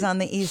Sundays on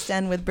the East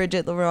End with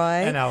Bridget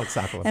Leroy. And Alex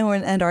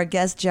Sokolow. And our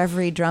guest,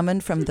 Jeffrey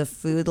Drummond from the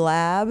Food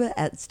Lab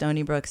at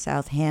Stony Brook,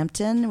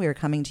 Southampton. We are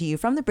coming to you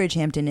from the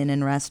Bridgehampton Inn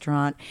and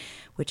Restaurant,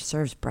 which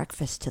serves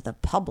breakfast to the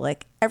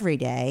public every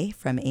day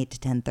from 8 to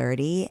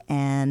 10:30,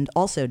 and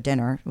also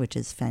dinner, which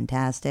is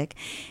fantastic.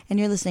 And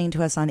you're listening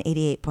to us on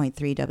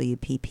 88.3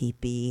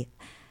 WPPB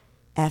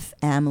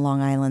FM,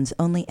 Long Island's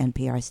only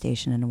NPR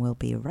station, and we'll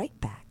be right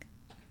back.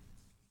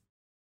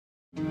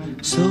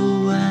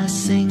 So I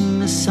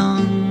sing a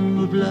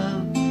song of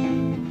love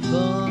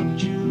for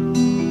Julia.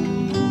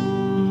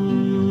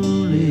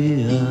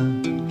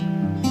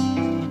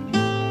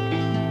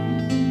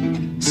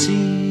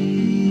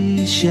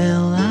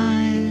 Seashell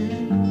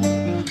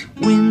eye,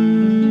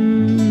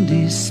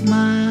 windy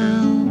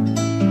smile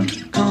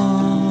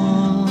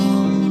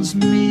calls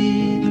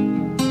me.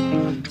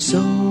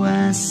 So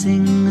I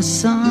sing a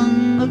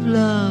song of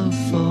love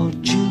for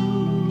Julia.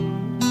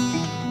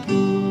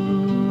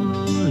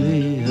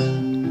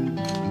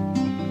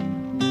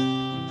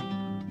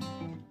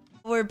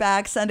 We're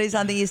back Sundays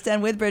on the East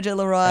End with Bridget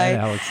Leroy.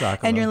 And Alex Sokolow.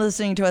 And you're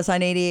listening to us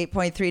on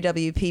 88.3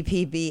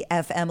 WPPB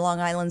FM,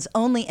 Long Island's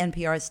only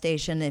NPR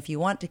station. If you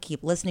want to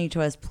keep listening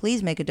to us,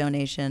 please make a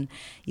donation.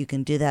 You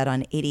can do that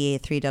on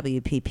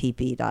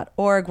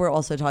 88.3WPPB.org. We're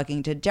also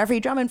talking to Jeffrey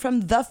Drummond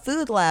from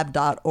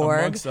thefoodlab.org.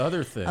 Amongst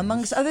other things.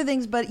 Amongst other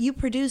things, but you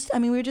produced,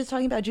 we were just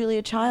talking about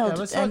Julia Child. Yeah,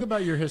 let's talk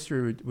about your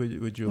history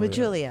with Julia. With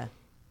Julia.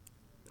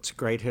 It's a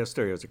great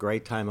history. It was a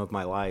great time of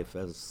my life.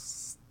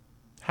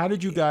 How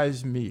did you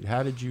guys meet?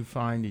 How did you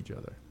find each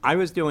other? I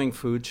was doing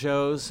food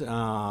shows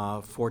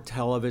for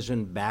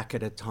television back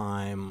at a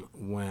time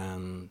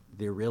when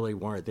there really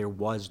weren't. There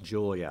was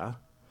Julia.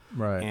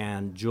 Right.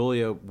 And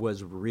Julia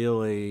was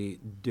really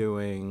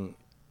doing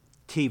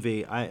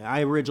TV.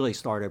 I originally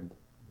started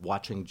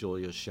watching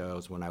Julia's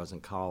shows when I was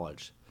in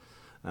college.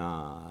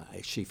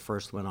 She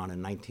first went on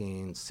in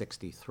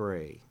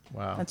 1963.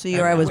 Wow. That's the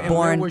year I was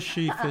born. Where was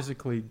she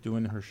physically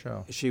doing her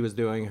show? She was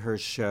doing her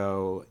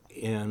show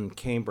in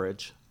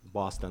Cambridge,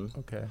 Boston.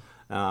 Okay.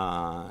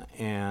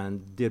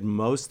 And did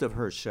most of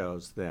her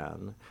shows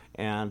then.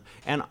 And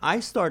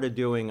I started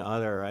doing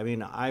other,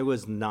 I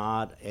was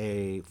not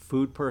a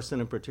food person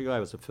in particular.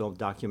 I was a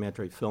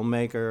documentary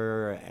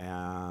filmmaker,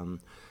 and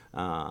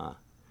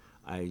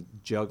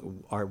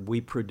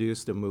we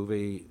produced a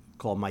movie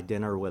called My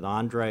Dinner with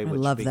Andre, which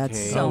love that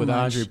so with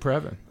much. Andre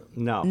Previn.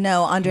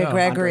 No, Andre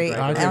Gregory.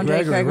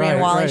 Andre Gregory and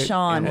Wally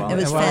Shawn. It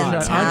was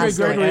fantastic. Andre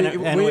Gregory, and it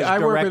was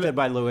directed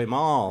by Louis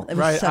Malle.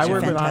 Right, I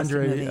worked with fantastic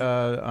Andre movie.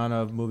 On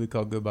a movie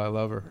called Goodbye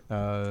Lover.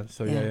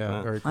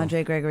 Very cool.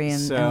 Andre Gregory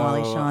and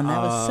Wally Shawn.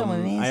 That was so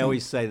amazing. I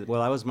always say, that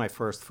was my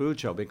first food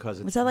show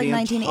because Was that like the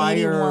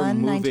 1981? entire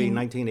movie,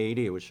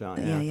 1980 it was shot.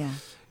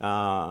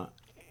 Yeah.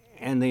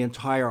 And the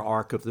entire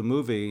arc of the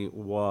movie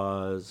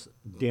was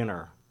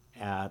dinner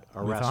at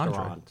a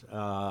restaurant.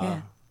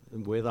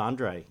 With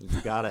Andre,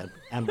 you got it,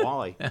 and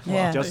Wally.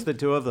 Yeah. Just the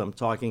two of them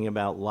talking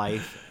about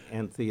life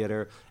and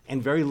theater,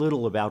 and very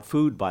little about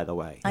food, by the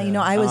way.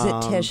 I was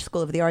at Tisch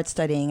School of the Arts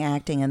studying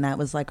acting, and that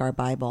was like our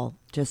Bible,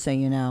 just so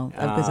you know,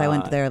 because I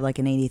went there like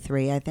in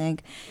 '83, I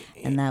think,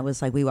 and that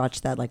was like we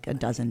watched that like a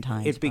dozen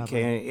times. It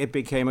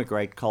became a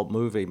great cult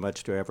movie,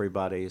 much to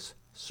everybody's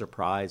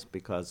surprise,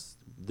 because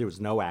there was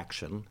no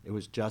action. It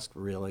was just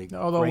really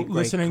great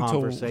listening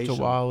conversation.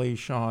 to Wally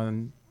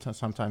Shawn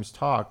sometimes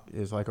talk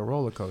is like a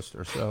roller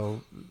coaster.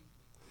 So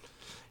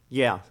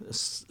Yeah,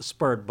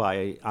 spurred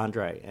by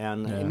Andre.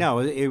 And Yeah. no,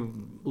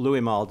 Louis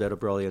Malle did a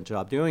brilliant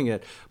job doing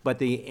it. But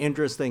the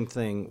interesting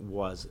thing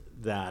was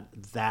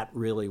that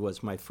really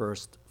was my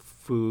first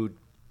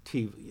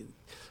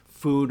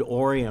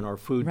food-oriented or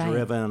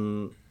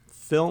food-driven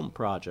film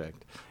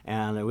project.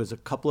 And it was a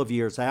couple of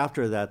years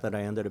after that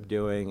I ended up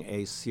doing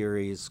a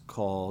series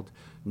called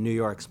New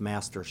York's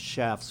Master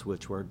Chefs,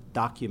 which were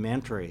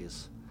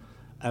documentaries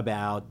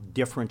about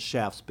different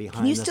chefs behind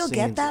Can you the still scenes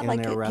get that? in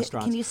Like, their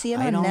restaurants. can you see it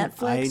I on don't-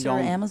 Netflix or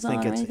Amazon I don't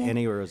or think it's anything?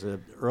 anywhere. It was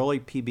an early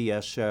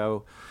PBS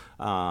show.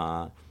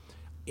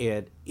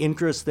 It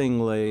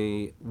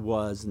interestingly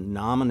was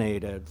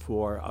nominated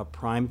for a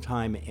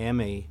Primetime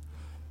Emmy,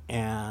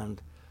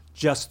 and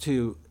just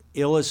to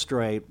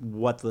illustrate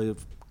what the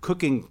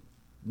cooking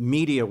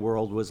media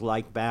world was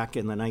like back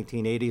in the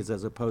 1980s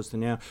as opposed to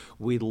now,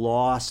 we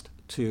lost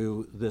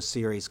to the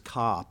series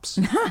Cops.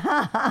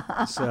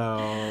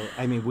 So,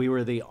 I mean, we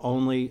were the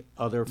only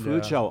other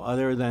food show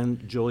other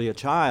than Julia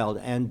Child.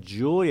 And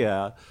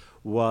Julia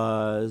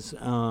was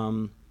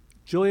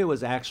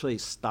actually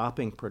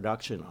stopping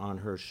production on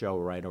her show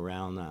right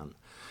around then.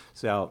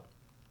 So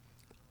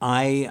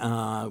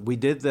we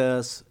did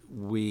this.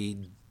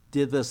 We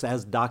did this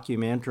as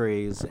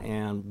documentaries,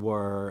 and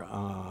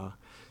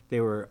they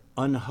were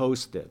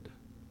unhosted.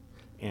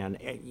 And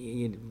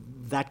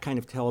that kind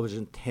of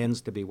television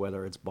tends to be,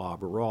 whether it's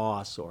Bob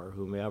Ross or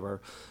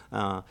whomever,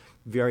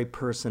 very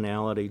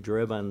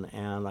personality-driven.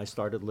 And I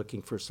started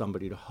looking for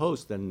somebody to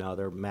host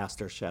another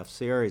MasterChef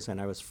series.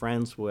 And I was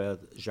friends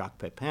with Jacques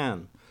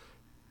Pepin,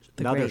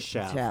 another great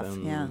chef. chef,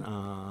 And,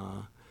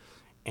 yeah.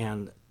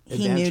 And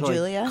He knew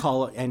eventually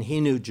Julia? And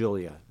he knew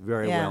Julia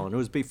very Yeah. well. And it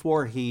was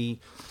before he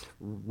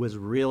was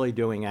really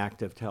doing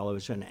active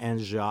television. And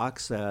Jacques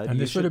said, And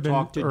you this would should have been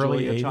talk to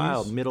early Julia 80s?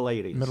 Child, middle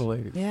 80s. Middle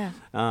 80s.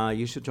 Yeah.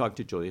 You should talk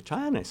to Julia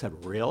Child. And I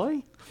said,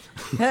 really?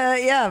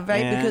 Yeah,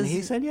 right. And Because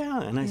he said,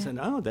 yeah. And I said,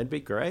 oh, that'd be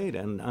great.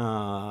 And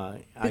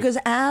Because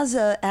as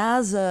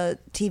a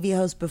TV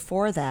host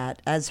before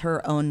that, as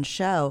her own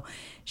show,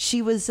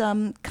 she was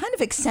kind of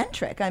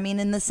eccentric. I mean,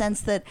 in the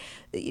sense that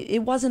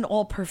it wasn't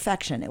all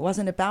perfection. It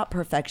wasn't about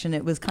perfection.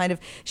 It was kind of,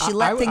 she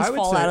let things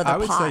fall out of the pot. I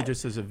would say,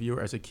 just as a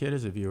viewer, as a kid,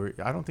 as a viewer,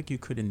 I don't think you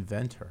could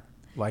invent her.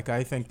 Like,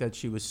 I think that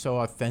she was so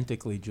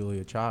authentically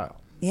Julia Child.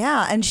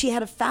 Yeah, and she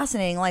had a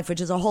fascinating life, which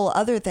is a whole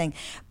other thing.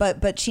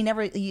 But she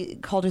never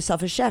called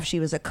herself a chef. She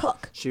was a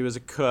cook. she was a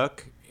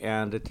cook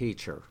and a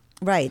teacher.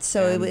 Right.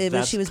 So And it was,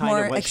 that's she was kind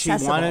more of what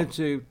accessible. She wanted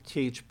to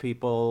teach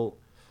people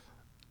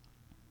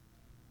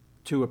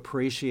to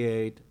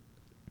appreciate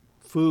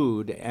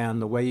food,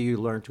 and the way you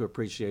learn to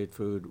appreciate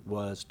food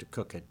was to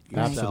cook it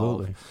yourself.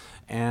 Absolutely.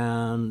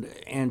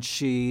 And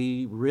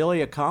she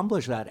really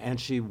accomplished that. And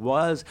she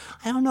was,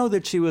 I don't know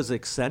that she was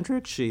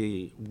eccentric.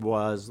 She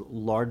was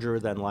larger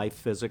than life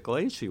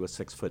physically. She was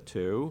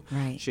 6'2".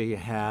 Right. She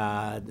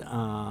had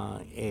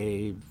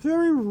a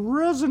very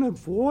resonant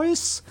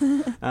voice,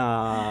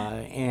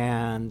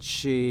 and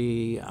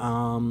she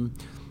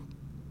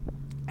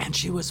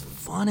was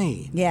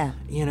funny. Yeah.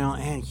 You know,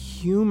 and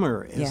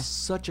humor is Yeah.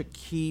 such a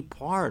key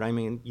part. I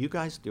mean, you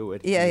guys do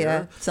it Yeah, here.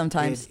 yeah,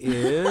 sometimes. It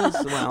is.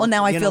 Well,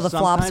 now I you feel know, the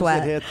flop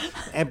sometimes it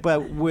sweat. hits.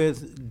 But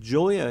with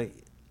Julia,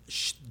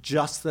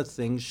 just the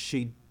things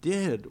she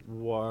did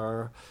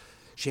were,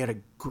 she had a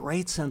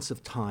great sense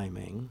of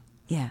timing.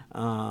 Yeah.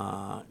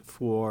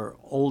 For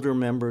older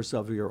members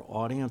of your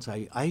audience,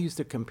 I used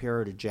to compare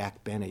her to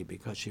Jack Benny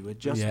because she would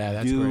just Yeah,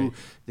 that's do great.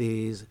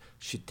 these,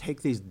 she'd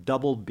take these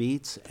double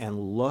beats and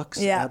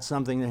looks Yeah. at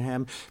something that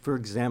happened. For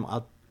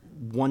example,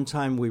 one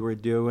time we were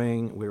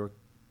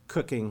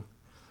cooking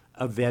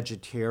a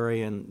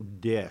vegetarian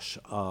dish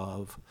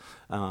of,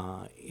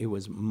 it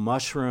was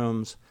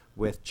mushrooms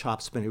with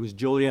chopped spinach. It was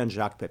Julia and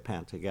Jacques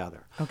Pepin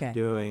together. Okay.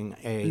 Doing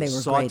a They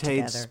were great sauteed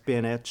together.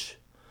 spinach,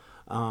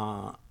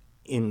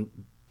 in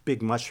big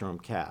mushroom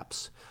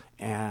caps,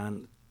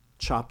 and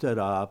chopped it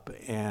up,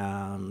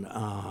 and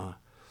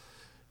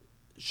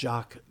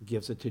Jacques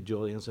gives it to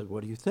Julia and said,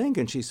 what do you think?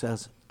 And she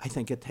says, I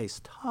think it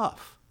tastes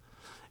tough.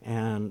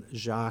 And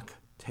Jacques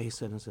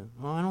tasted it and said,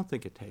 well, I don't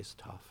think it tastes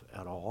tough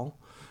at all.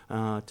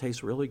 It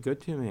tastes really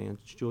good to me. And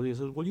Julia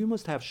says, well, you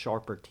must have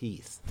sharper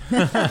teeth.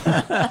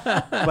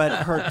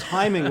 But her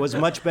timing was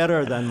much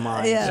better than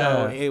mine. Yeah.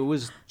 So it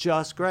was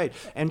just great.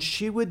 And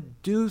she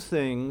would do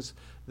things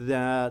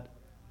that,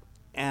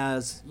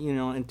 as you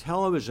know, in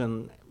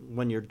television,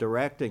 when you're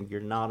directing,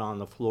 you're not on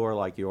the floor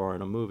like you are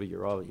in a movie.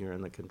 You're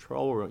in the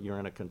control room. You're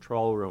in a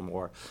control room,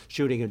 or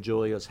shooting at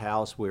Julia's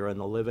house. We were in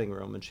the living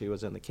room, and she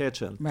was in the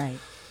kitchen. Right.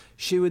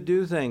 She would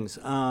do things.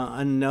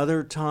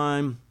 Another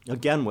time,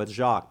 again with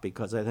Jacques,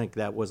 because I think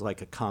that was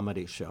like a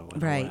comedy show. In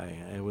Right. A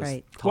way. It was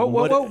Right.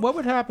 What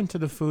would happen to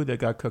the food that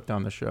got cooked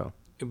on the show?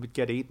 It would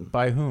get eaten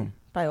By whom?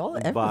 By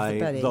by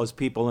everybody. those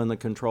people in the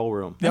control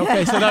room.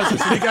 Okay, so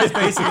you guys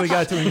basically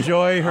got to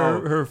enjoy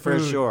her For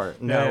food. sure.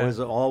 No, Yeah. it was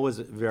always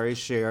very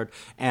shared.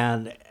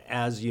 And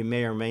as you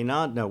may or may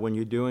not know, when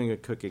you're doing a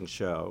cooking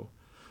show,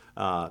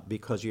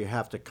 because you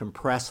have to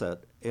compress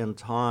it in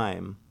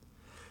time,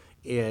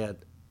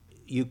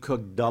 you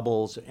cook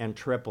doubles and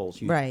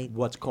triples. Right.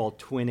 What's called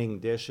twinning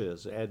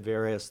dishes at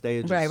various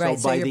stages. Right.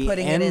 So by you're the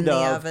putting it end in the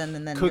of oven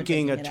and then you're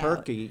cooking a taking it out.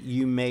 turkey,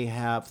 you may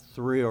have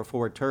 3 or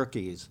 4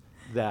 turkeys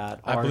that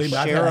I are believe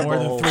I've had more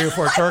than shareable. 3 or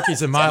 4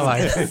 turkeys in my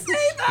life.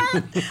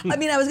 I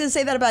mean, I was going to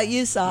say that about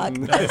you, Sock.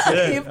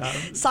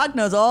 Sock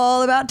knows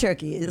all about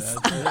turkeys.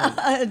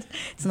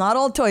 It's not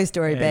all Toy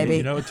Story, And, baby.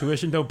 you know,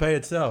 tuition don't pay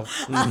itself.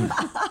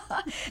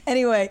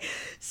 Anyway,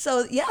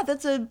 so yeah,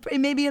 that's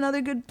maybe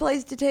another good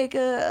place to take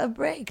a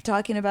break,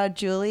 talking about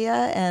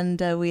Julia.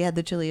 And we had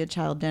the Julia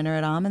Child dinner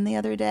at Almond the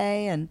other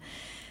day, and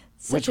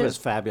Which was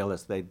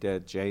fabulous. They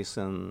did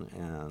Jason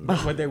and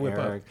What'd they whip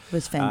up? Eric. It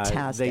was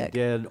fantastic. They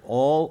did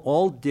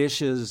all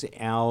dishes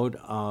out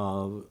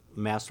of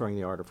Mastering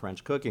the Art of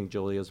French Cooking,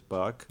 Julia's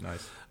book.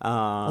 Nice.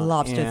 A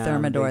lobster and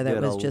thermidor they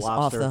that did was a just off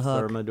lobster the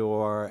hook.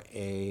 Thermidor,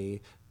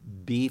 a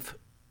beef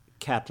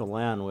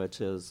catalan, which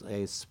is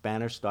a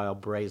Spanish-style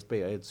braised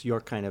beef. It's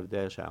your kind of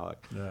dish, Alec.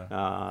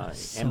 Yeah.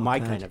 And my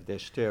good. kind of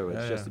dish too.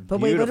 It's just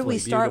But wait, what did we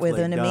start with?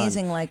 beautifully An done.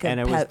 amazing, like And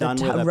it was done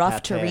with a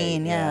rough pâté.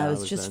 terrine. Yeah, it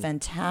was it just a-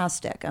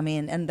 fantastic. I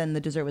mean, and then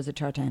the dessert was a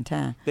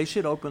tartantin. They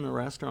should open a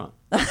restaurant.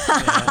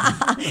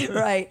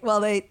 Right.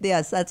 Well,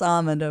 yes, that's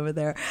Almond over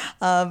there.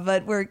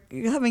 But we're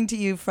coming to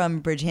you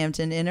from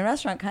Bridgehampton in a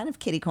restaurant kind of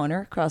kitty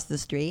corner across the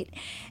street.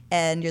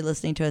 And you're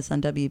listening to us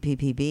on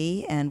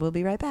WPPB, and we'll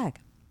be right back.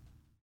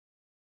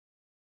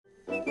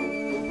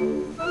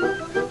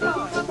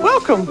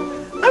 Welcome.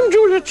 I'm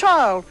Julia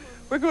Child.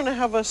 We're going to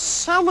have a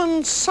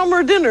salmon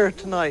summer dinner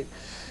tonight.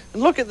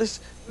 And look at this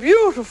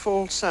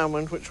beautiful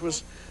salmon which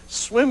was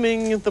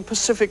swimming in the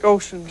Pacific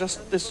Ocean just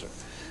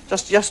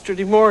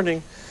yesterday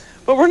morning.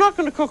 But we're not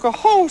going to cook a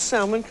whole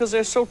salmon because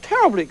they're so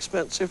terribly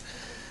expensive.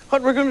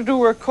 What we're going to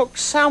do are cook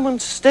salmon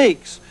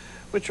steaks,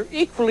 which are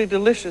equally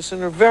delicious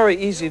and are very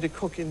easy to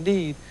cook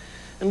indeed.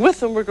 And with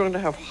them we're going to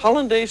have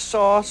hollandaise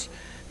sauce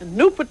and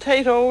new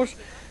potatoes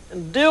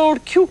and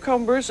dilled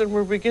cucumbers, and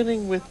we're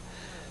beginning with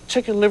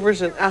chicken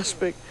livers and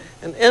aspic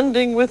and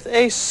ending with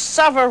a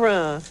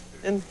savarin.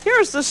 And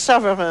here's the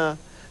savarin.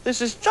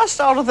 This is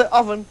just out of the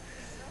oven,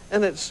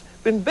 and it's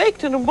been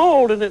baked in a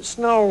mold, and it's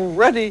now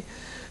ready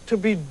to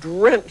be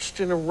drenched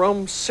in a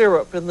rum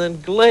syrup and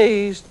then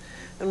glazed,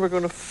 and we're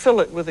going to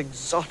fill it with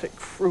exotic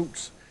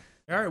fruits.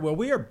 All right, well,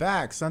 we are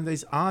back.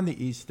 Sundays on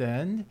the East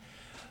End.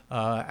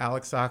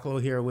 Alex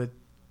Sokolow here with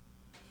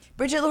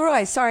Bridget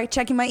Leroy, sorry,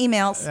 checking my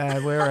emails.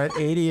 we're at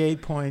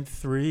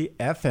 88.3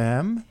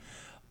 FM,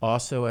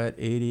 also at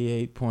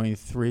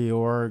 88.3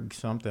 org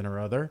something or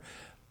other.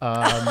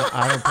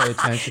 I don't pay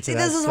attention to See,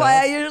 that this is stuff.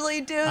 why I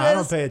usually do this. I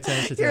don't pay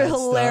attention to You're that stuff.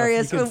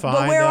 hilarious. You can But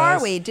find where are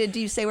us. we? Did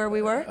you say where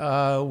we were?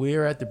 We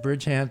are at the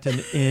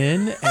Bridgehampton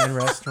Inn and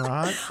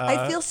Restaurant.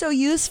 I feel so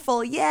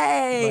useful.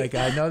 Yay. like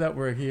I know that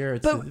we're here.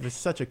 But- It's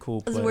such a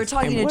cool place. We're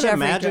talking And to what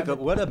Jeffrey.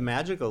 what a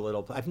magical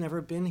little place. I've never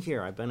been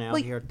here. I've been out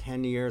Well, here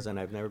 10 years and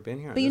I've never been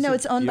here. But you This know,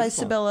 is it's owned by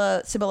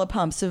beautiful. Sibylla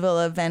Pump,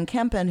 Sibylla Van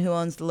Kempen, who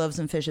owns the Loaves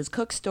and Fishes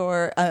Cook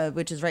Store,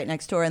 which is right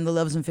next door, and the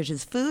Loaves and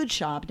Fishes Food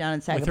Shop down in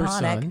With her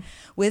Sagaponack, son.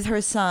 with her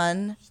son,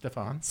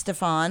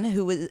 Stefan.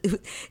 who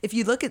if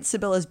you look at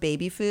Sibylla's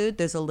baby food,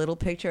 there's a little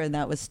picture, and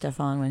that was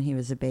Stefan when he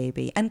was a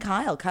baby. And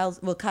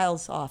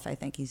Kyle's off. I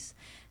think he's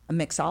a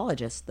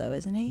mixologist, though,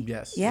 isn't he?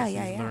 Yes. Yeah, he's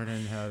yeah.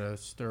 learning how to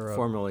stir up.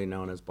 Formerly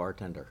known as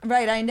bartender.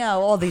 Right, I know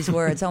all these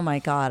words. Oh my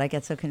God, I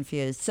get so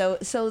confused. So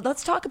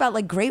let's talk about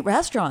like great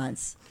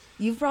restaurants.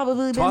 You've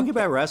probably been Talk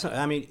about restaurants.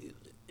 I mean,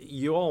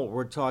 you all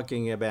were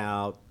talking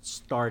about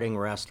starting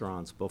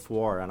restaurants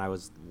before, and I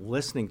was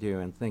listening to you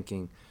and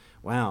thinking,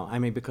 wow. I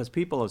mean, because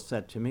people have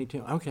said to me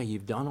too, okay,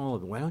 you've done all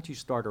of it. Why don't you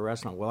start a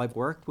restaurant? Well, I've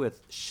worked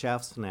with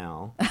chefs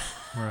now.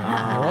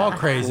 Right. We're all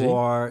crazy.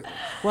 Well,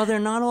 they're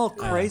not all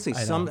crazy.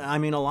 I Some, know. I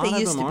mean, a lot They of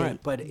used them to be.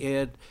 aren't. But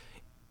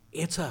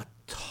it's a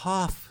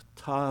tough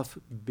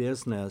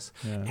business,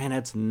 Yeah. and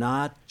it's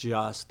not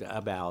just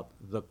about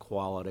the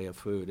quality of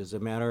food. As a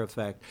matter of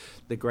fact,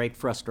 the great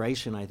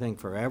frustration I think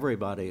for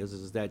everybody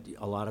is that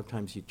a lot of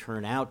times you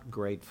turn out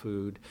great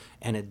food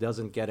and it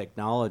doesn't get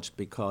acknowledged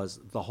because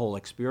the whole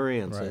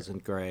experience Right.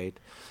 isn't great.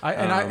 If I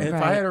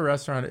Right. had a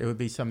restaurant, it would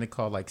be something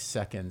called like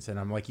Seconds, and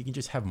I'm like, you can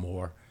just have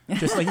more.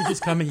 Just like you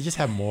just come and you just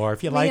have more.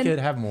 If you like it,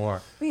 have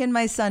more. Me and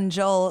my son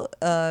Joel,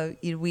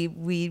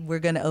 we were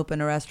going to open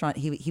a restaurant.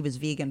 He was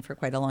vegan for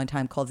quite a long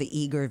time, called the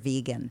Eager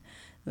Vegan,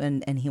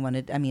 and he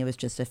wanted. I mean, it was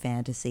just a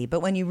fantasy. But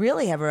when you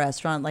really have a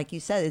restaurant, like you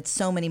said, it's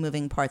so many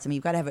moving parts. I mean,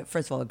 you've got to have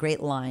first of all a great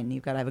line.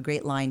 You've got to have a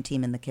great line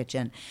team in the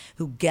kitchen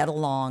who get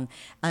along.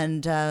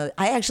 And I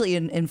actually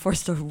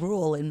enforced a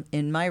rule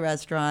in my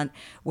restaurant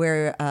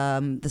where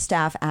the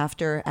staff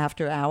after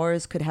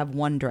hours could have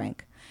one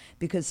drink.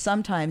 Because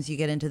sometimes you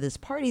get into this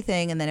party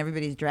thing and then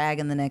everybody's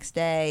dragging the next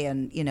day,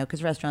 and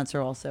because restaurants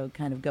are also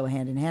kind of go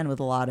hand in hand with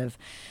a lot of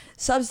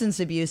substance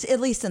abuse, at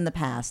least in the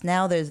past.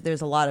 Now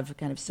there's a lot of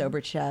kind of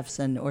sober chefs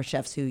or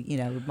chefs who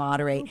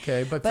moderate.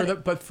 Okay,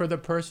 but for the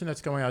person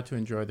that's going out to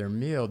enjoy their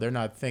meal, they're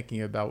not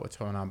thinking about what's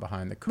going on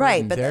behind the curtain.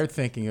 Right, but they're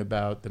thinking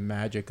about the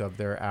magic of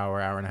their hour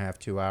and a half,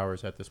 2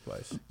 hours at this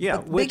place. Yeah,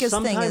 But the which biggest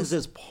thing sometimes is-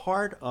 is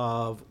part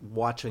of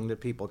watching the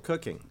people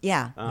cooking.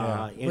 Yeah.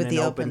 In With an the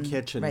open open-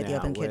 kitchen right, now, the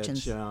open which,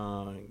 kitchens.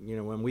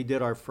 when we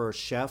did our first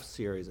chef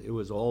series, it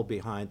was all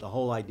behind. The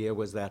whole idea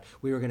was that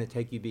we were going to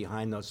take you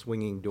behind those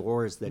swinging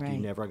doors that you Right.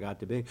 never got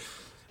to be.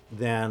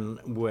 Then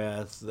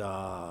with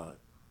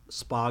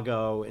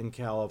Spago in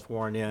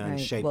California and Right,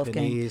 Chez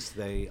Wolfgang. Panisse,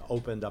 they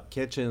opened up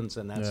kitchens,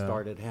 and that Yeah.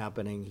 started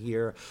happening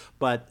here.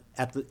 But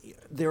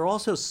there are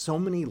also so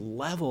many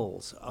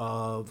levels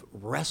of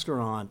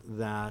restaurant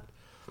that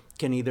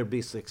can either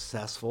be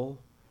successful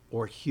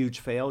or huge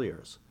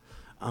failures.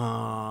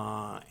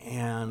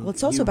 And Well,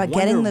 it's also you about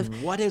getting wonder, the-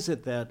 what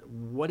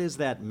is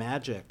that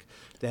magic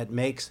that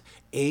makes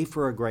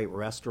for a great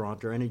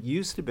restaurateur? And it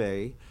used to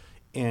be,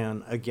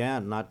 and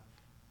again, not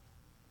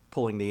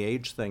pulling the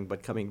age thing,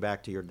 but coming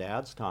back to your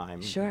dad's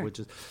time, Sure. which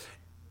is,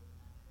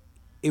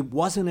 it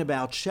wasn't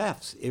about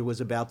chefs. It was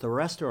about the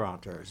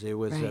restaurateurs. It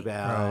was Right.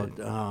 about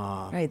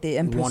Right, the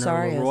Warner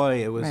impresarios.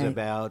 Leroy. It was Right.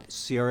 about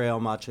Cyril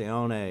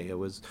Macchione. It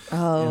was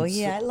Oh, and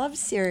yeah, I love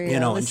cereal. You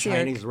know, the in cereal.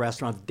 Chinese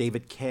restaurants,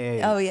 David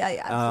Kay. Oh,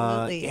 yeah,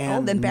 absolutely.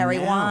 And Barry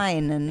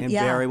Wine, and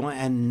yeah. Barry Wine,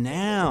 and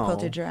now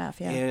Quilted Giraffe,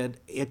 yeah.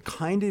 it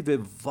kind of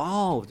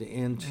evolved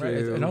into. Right.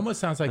 It almost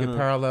sounds like it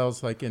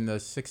parallels like in the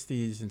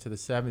 60s into the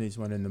 70s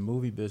when in the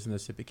movie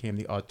business it became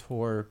the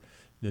auteur,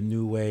 the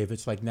new wave.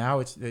 It's like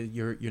now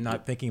you're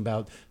not thinking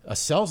about a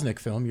Selznick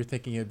film, you're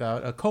thinking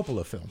about a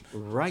Coppola film.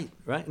 Right.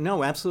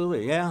 No,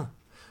 absolutely, yeah.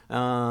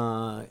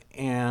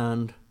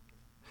 And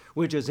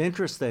which is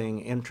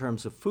interesting in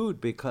terms of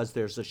food because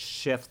there's a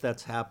shift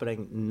that's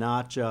happening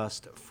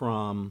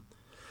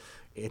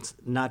it's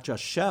not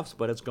just chefs,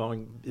 but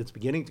it's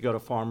beginning to go to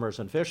farmers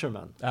and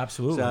fishermen.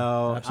 Absolutely.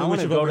 So Absolutely. I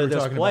want to Which is what go we to were this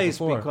talking about place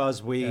before.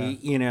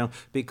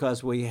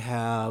 because we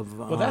have.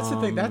 Well, that's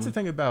the thing. That's the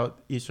thing about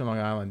Eastern Long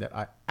Island that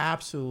I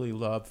absolutely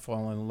love,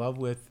 fall in love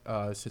with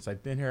since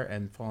I've been here,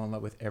 and fall in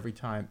love with every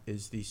time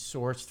is the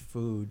sourced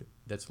food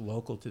that's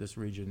local to this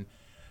region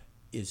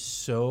is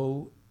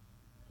so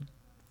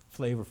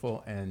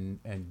flavorful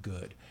and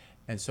good.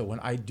 And so when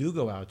I do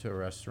go out to a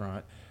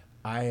restaurant,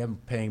 I am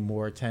paying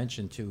more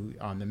attention to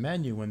on the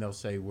menu when they'll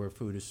say where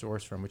food is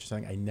sourced from, which is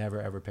something I never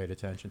ever paid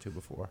attention to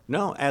before.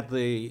 No, at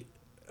the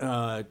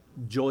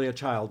Julia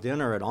Child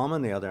dinner at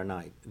Almond the other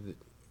night,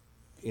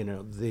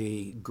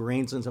 the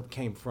greens and stuff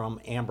came from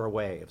Amber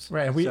Waves.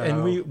 Right,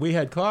 and we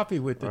had coffee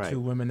with the Right. two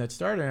women that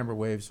started Amber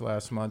Waves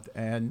last month,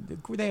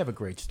 and they have a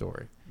great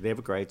story. They have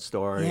a great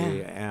story,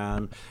 Yeah.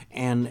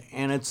 and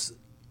it's,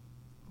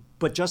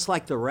 but just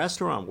like the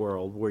restaurant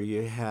world, where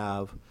you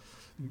have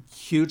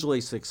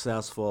hugely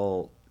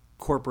successful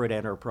corporate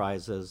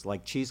enterprises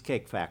like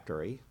Cheesecake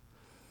Factory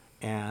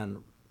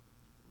and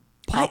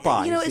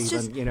Popeyes, it's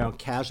just-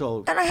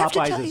 casual. And I have to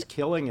Popeyes tell is you-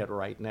 killing it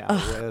right now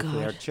with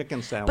their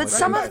chicken sandwich. But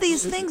some of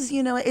these things,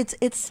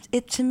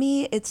 it to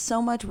me, it's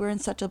so much. We're in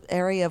such an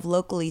area of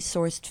locally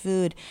sourced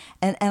food,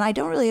 and I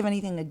don't really have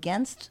anything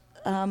against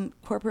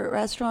corporate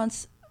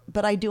restaurants,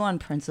 but I do on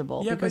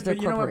principle because they're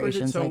you know what,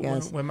 Bridget? corporations, So I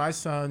guess. when my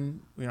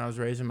son, I was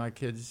raising my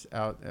kids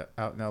out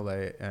in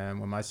L.A., and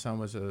when my son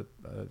was a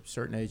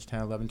certain age,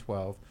 10, 11,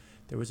 12,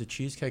 there was a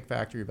Cheesecake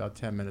Factory about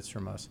 10 minutes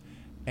from us.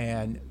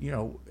 And,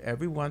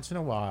 every once in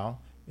a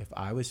while, if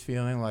I was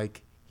feeling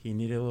like he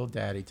needed a little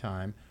daddy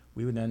time,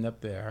 we would end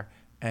up there.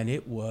 And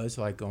it was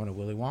like going to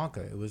Willy Wonka.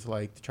 It was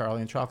like the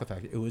Charlie and Chocolate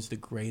Factory. It was the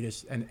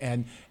greatest, and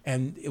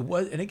it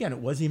was. And again, it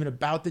wasn't even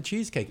about the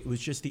cheesecake. It was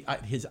just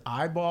his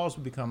eyeballs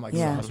would become like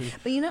Yeah, sausage.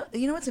 but you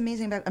know what's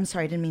amazing about? I'm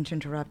sorry, I didn't mean to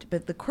interrupt.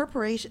 But the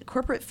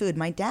corporate food.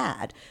 My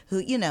dad, who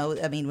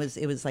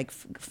it was like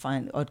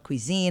fine haute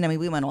cuisine. I mean,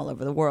 we went all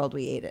over the world.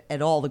 We ate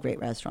at all the great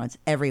restaurants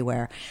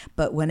everywhere.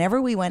 But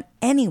whenever we went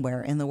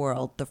anywhere in the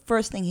world, the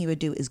first thing he would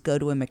do is go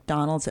to a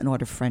McDonald's and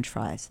order French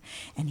fries,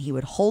 and he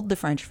would hold the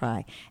French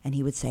fry and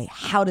he would say,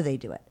 "How do they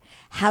do it?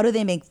 How do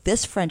they make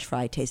this French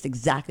fry taste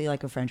exactly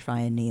like a French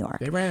fry in New York?"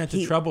 They ran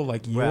into trouble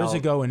like years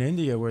ago in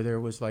India where there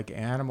was like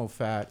animal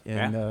fat in,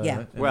 Yeah.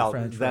 in the Well,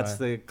 French that's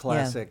fry. the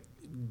classic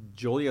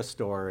Julia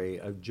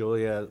story.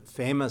 Julia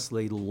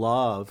famously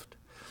loved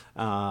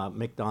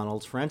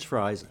McDonald's French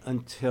fries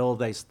until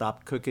they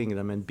stopped cooking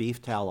them in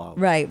beef tallow.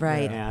 Right.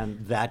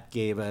 And that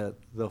gave it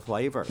the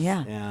flavor.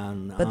 Yeah.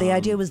 And But the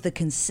idea was the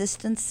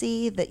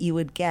consistency that you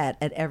would get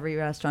at every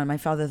restaurant. My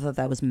father thought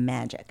that was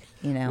magic,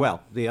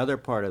 Well, the other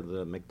part of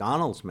the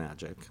McDonald's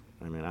magic,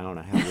 I mean, I don't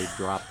know how we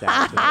dropped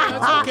that. to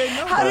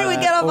How did we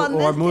get up on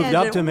this or moved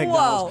up to tangent?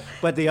 McDonald's. Whoa.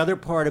 But the other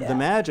part of the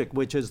magic,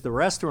 which is the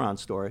restaurant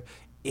story,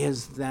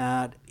 is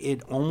that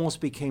it almost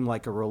became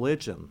like a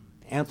religion.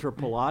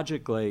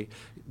 Anthropologically,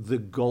 the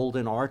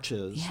Golden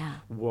Arches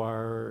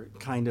were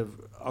kind of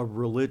a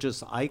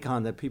religious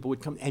icon that people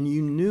would come, and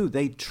you knew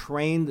they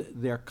trained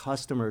their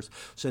customers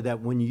so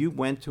that when you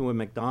went to a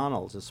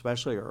McDonald's,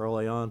 especially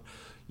early on,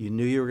 You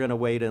knew you were going to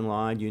wait in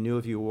line. You knew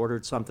if you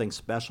ordered something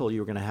special, you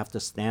were going to have to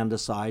stand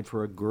aside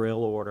for a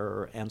grill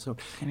order, and so.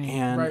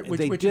 And Right,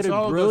 they did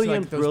a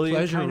brilliant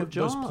pleasure, kind of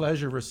job. Those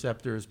pleasure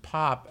receptors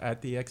pop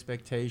at the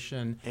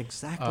expectation.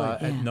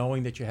 Exactly. And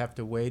knowing that you have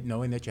to wait,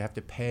 knowing that you have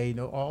to pay,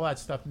 all that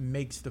stuff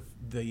makes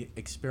the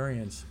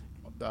experience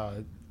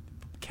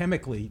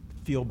chemically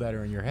feel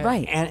better in your head.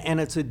 Right. And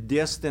it's a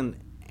distant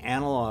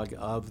analog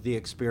of the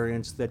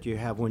experience that you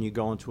have when you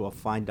go into a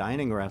fine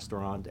dining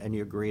restaurant and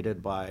you're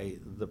greeted by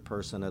the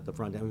person at the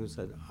front who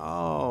said,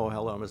 "Oh,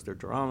 hello, Mr.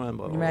 Drummond."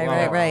 Blah, blah, Right, blah.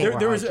 right, right.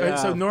 There was Jeff.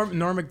 so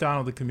Norm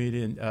Macdonald, the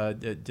comedian,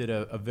 did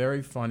a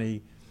very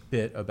funny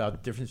bit about the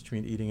difference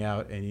between eating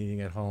out and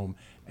eating at home.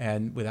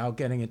 And without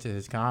getting into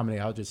his comedy,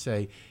 I'll just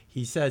say,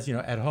 he says,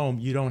 at home,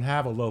 you don't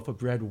have a loaf of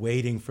bread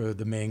waiting for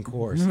the main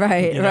course.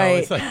 Right, right.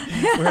 It's like,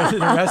 whereas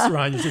in a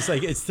restaurant, it's just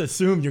like, it's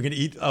assumed you're going to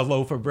eat a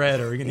loaf of bread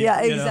or you're going to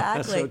Yeah, eat,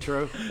 exactly. That's so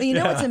true.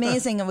 But what's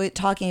amazing, and we're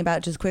talking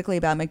about just quickly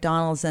about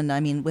McDonald's, and I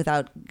mean,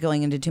 without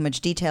going into too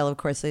much detail, of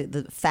course,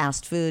 the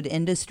fast food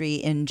industry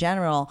in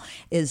general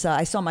is,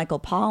 I saw Michael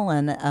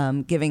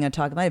Pollan giving a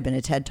talk, it might have been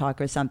a TED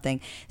Talk or something,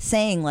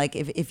 saying like,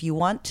 if you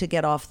want to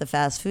get off the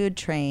fast food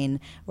train,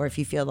 or if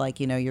you feel like,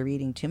 you're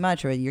eating too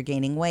much or you're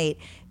gaining weight,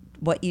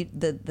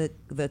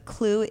 the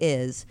clue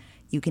is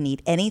you can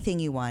eat anything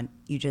you want,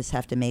 you just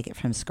have to make it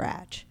from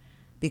scratch.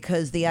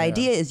 Because the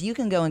idea is you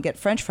can go and get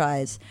French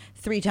fries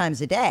 3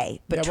 times a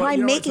day, but try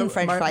making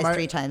French fries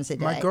 3 times a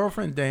day. My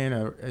girlfriend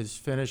Dana is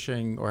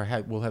finishing, or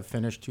will have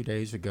finished 2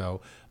 days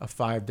ago, a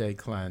 5-day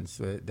cleanse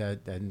that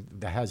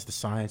has the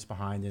science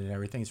behind it and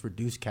everything. It's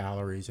reduced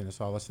calories and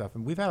it's all this stuff.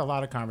 And we've had a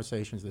lot of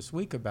conversations this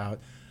week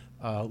about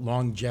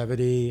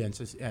longevity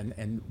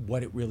and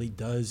what it really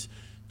does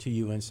to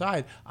you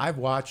inside. I've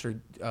watched her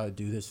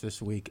do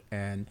this week,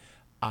 and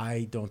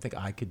I don't think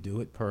I could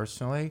do it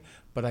personally,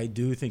 but I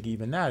do think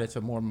even that it's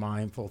a more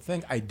mindful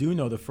thing. I do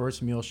know the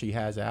first meal she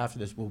has after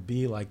this will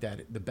be like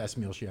that, the best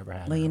meal she ever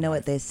had. Well, in you her know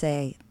life. what they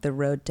say, the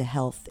road to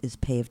health is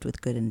paved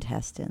with good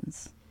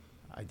intestines.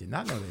 I did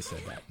not know they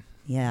said that.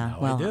 Yeah, Now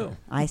I well, do.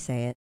 I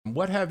say it.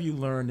 What have you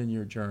learned in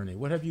your journey?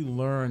 What have you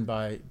learned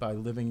by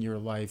living your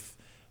life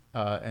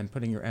and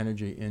putting your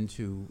energy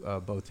into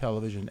both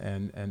television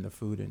and the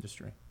food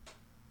industry?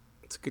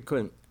 It's a good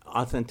question.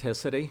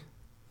 Authenticity,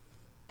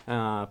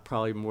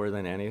 probably more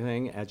than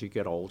anything. As you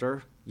get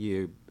older,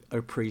 you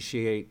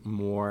appreciate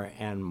more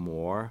and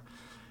more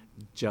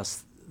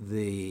just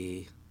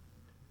the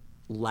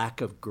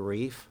lack of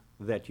grief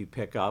that you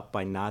pick up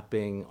by not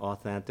being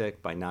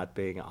authentic, by not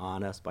being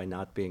honest, by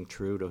not being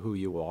true to who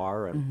you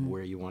are and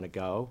where you want to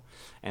go.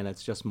 And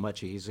it's just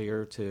much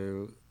easier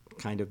to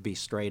kind of be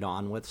straight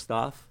on with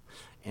stuff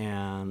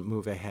and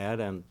move ahead.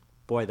 And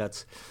boy,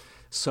 that's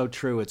so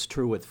true. It's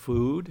true with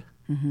food,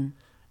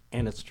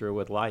 and it's true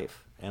with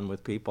life and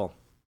with people.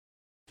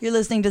 You're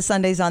listening to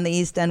Sundays on the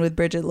East End with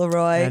Bridget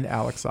Leroy. And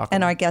Alex Sokolow.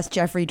 And our guest,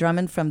 Jeffrey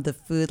Drummond from the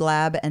Food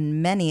Lab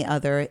and many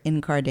other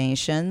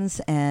incarnations.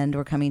 And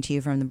we're coming to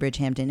you from the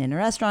Bridgehampton Inn and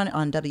Restaurant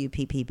on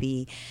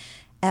WPPB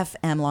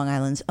FM, Long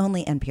Island's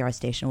only NPR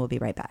station. We'll be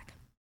right back.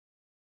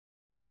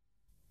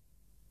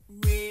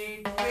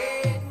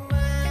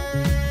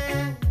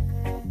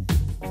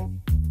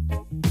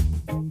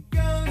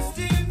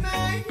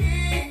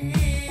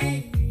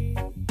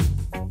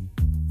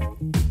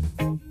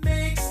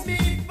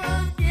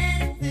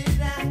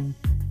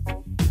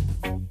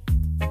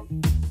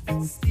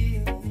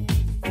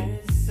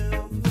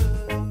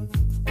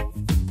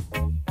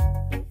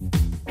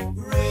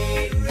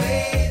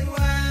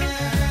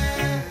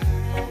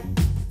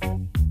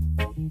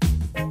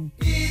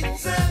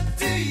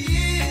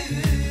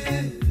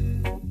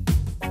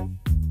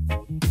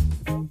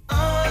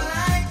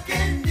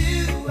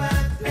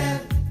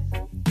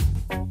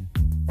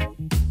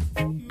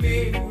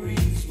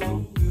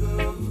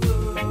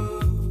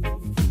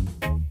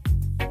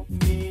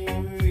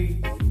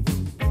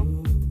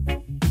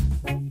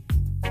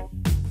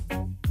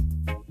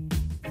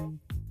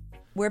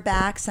 We're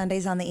back,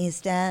 Sundays on the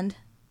East End.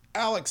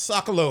 Alex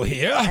Sokolow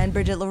here. And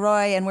Bridget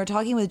Leroy, and we're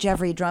talking with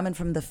Jeffrey Drummond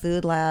from the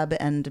Food Lab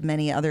and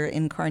many other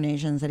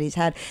incarnations that he's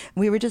had.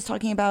 We were just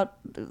talking about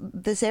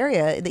this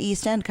area, the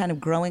East End, kind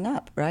of growing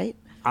up, right?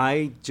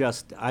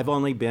 I've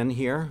only been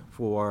here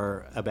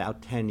for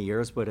about 10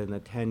 years, but in the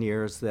 10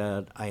 years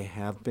that I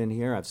have been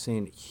here, I've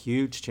seen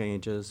huge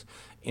changes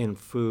in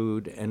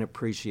food and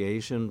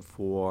appreciation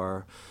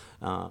for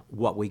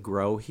what we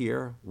grow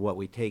here, what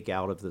we take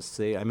out of the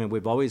sea. I mean,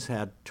 we've always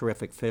had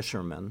terrific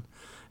fishermen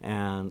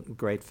and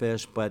great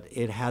fish, but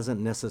it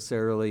hasn't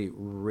necessarily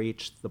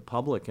reached the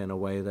public in a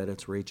way that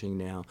it's reaching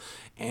now.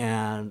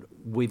 And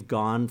we've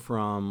gone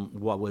from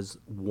what was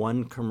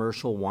one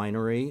commercial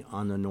winery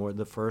on the north,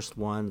 the first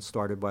one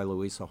started by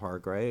Louisa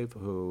Hargrave,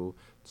 who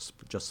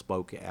just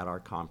spoke at our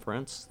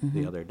conference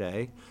the other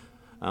day,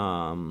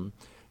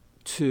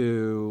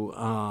 to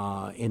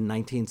in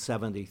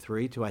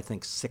 1973 to I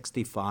think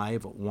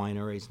 65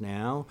 wineries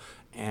now,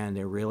 and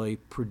they're really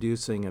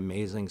producing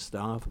amazing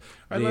stuff.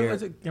 All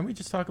right, can we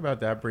just talk about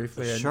that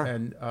briefly? Sure.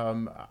 And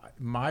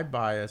my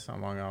bias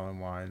on Long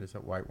Island wine is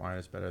that white wine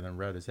is better than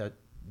red. Is that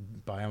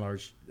by and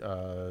large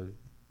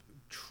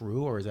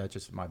true, or is that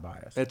just my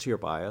bias? It's your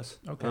bias.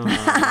 Okay.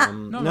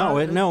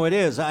 No, it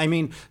is. I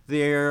mean,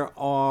 there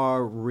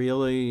are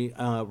really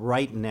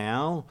right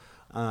now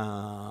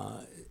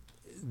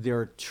there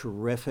are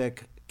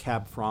terrific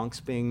Cab Francs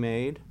being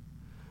made,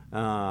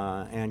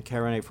 and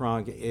Cabernet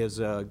Franc is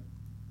a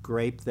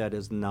grape that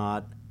is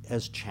not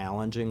as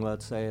challenging,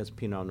 let's say, as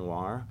Pinot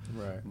Noir,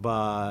 Right.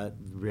 but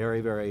very,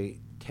 very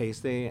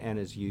tasty and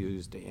is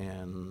used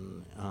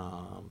in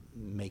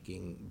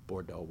making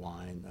Bordeaux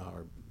wine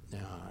or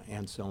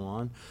and so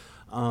on.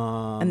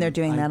 And they're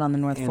doing that on the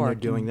North and Fork. they're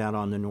doing that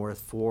on the North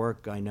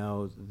Fork. I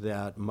know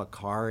that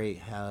Macari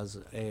has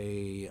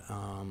a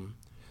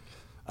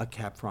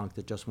Cab Franc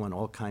that just won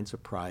all kinds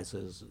of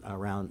prizes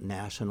around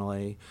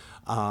nationally.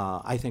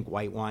 I think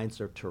white wines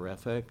are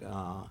terrific.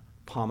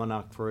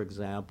 Pommenac, for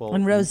example.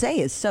 And rosé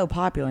is so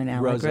popular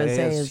now. Rosé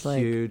is like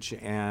huge,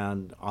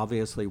 and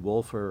obviously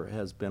Wolfer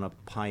has been a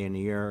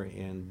pioneer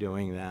in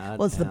doing that.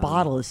 well, it's the and-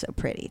 bottle is so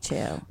pretty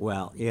too.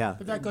 Well, yeah.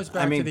 But that goes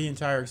back to the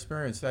entire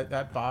experience.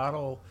 That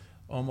bottle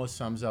almost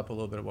sums up a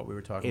little bit of what we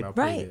were talking about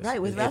Right, previous.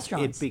 right, with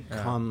restaurants. It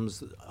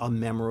becomes a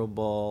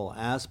memorable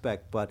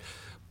aspect, but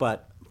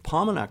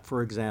Pommenac,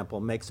 for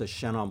example, makes a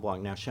Chenin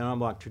Blanc. Now, Chenin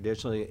Blanc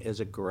traditionally is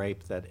a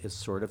grape that is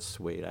sort of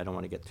sweet. I don't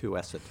want to get too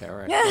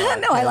esoteric. No,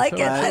 I like it.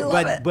 I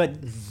love it.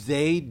 But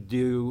they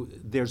do.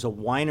 There's a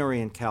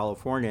winery in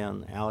California,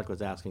 and Alec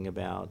was asking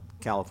about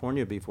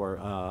California before,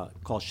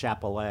 called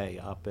Chapelet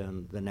up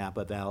in the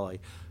Napa Valley,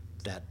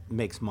 that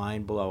makes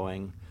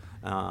mind-blowing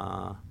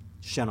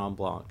Chenin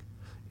Blanc.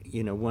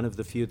 You know, one of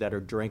the few that are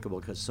drinkable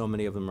because so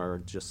many of them are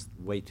just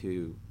way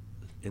too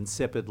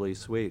insipidly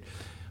sweet.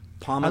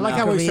 I like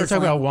how we start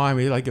talking about wine.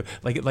 We like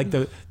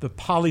the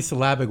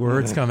polysyllabic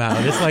words come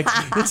out. It's like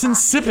it's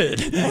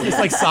insipid. It's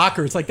like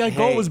soccer. It's like that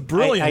goal was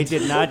brilliant. I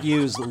did not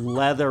use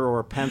leather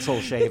or pencil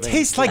shaving. It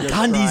tastes to like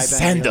describe Gandhi's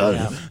sandal.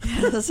 Yeah.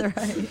 That's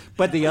right.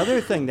 But the other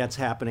thing that's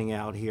happening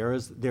out here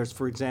is there's,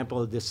 for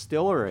example, a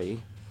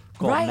distillery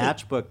called Right.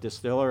 Matchbook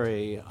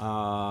Distillery,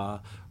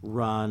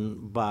 run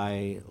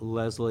by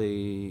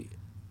Leslie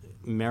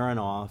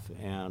Marinoff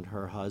and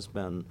her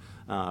husband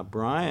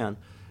Brian,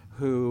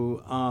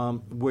 who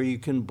where you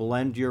can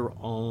blend your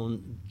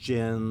own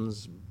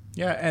gins.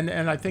 Yeah, and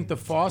I think the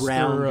Brown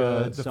Foster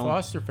goods, the some-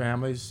 Foster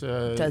families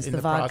Does in the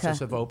the vodka.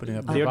 process of opening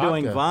up. They're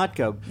doing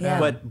vodka, Yeah.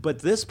 but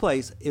this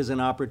place is an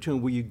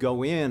opportunity where you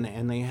go in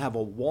and they have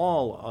a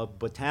wall of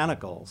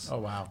botanicals. Oh,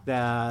 wow.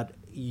 That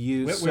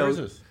you Where is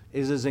this?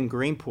 This is in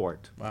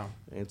Greenport. Wow.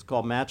 It's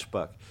called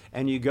Matchbook,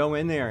 and you go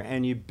in there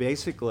and you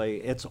basically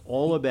it's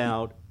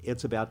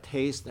about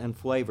taste and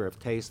flavor. If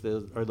taste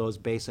are those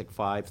basic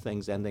 5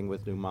 things ending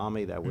with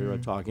umami that we were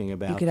talking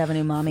about. You could have an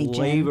umami gin.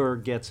 Flavor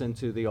gets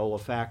into the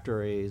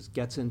olfactories,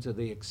 gets into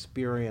the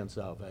experience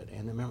of it.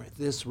 And remember,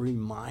 this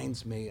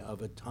reminds me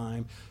of a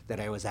time that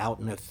I was out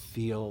in a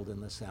field in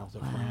the south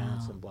of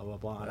France and blah, blah,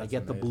 blah. And I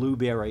get the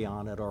blueberry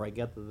on it, or I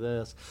get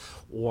this,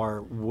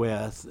 or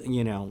with,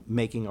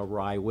 making a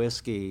rye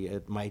whiskey,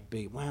 it might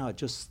be, wow,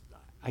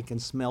 I can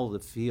smell the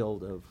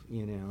field of,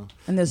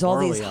 And there's all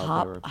these barley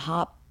out there.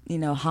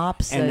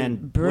 hops And at then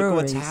breweries. look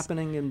what's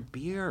happening in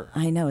beer.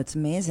 I know, it's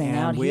amazing And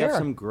out we here. have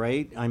some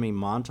great.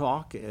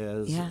 Montauk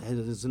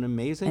is an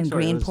amazing. And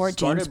story. It was Greenport,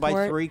 started by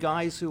Jamesport. 3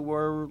 guys who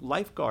were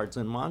lifeguards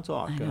in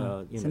Montauk. I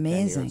know. It's 10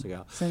 amazing. years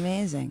ago. It's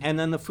amazing. And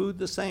then the food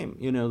the same.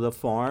 The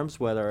farms,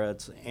 whether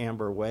it's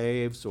Amber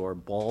Waves or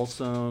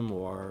Balsam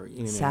or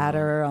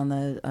Satyr on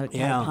the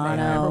Yeah.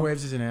 Capano. Amber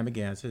Waves is in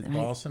Amagansett.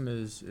 Balsam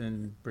is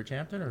in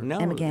Bridgehampton, or No,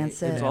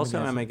 Amagansett. it's also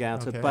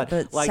Amagansett. Amagansett, Okay.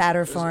 but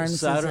Satyr Farms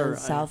is in Satyr,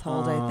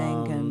 Southold, I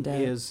think, and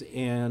is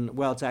in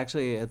it's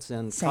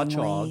in Sangley,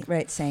 Cutchogue.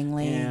 right,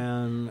 Sangley.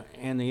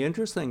 And the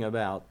interesting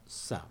about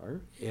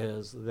Satyr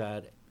is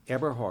that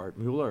Eberhard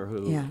Mueller,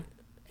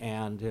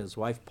 and his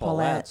wife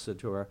Paulette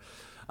Satyr,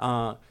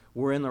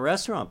 were in the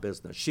restaurant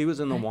business. She was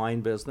in the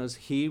wine business.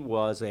 He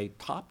was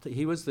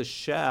the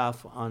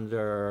chef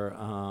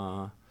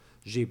under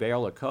Gilbert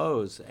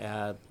Lacause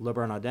at Le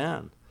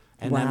Bernardin,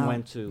 and then Wow.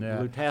 went to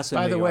Lutece.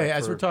 By in the New way, York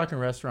as for- we're talking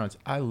restaurants,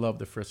 I love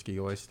the Frisky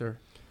Oyster.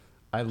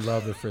 I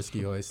love the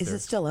Frisky Oyster. Is it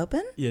still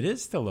open? It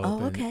is still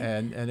open. okay.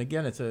 And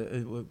again,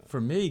 for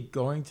me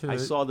going to. I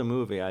saw the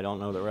movie. I don't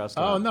know the rest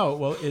Oh of it. no!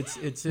 Well,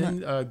 it's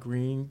in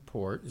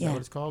Greenport. Is Yeah. that what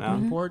it's called?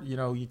 Mm-hmm. Greenport.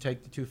 You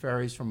take the 2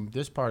 ferries from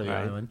this part of the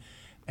Right. island,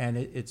 and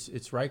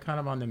it's right kind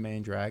of on the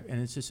main drag,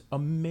 and it's this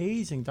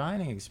amazing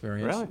dining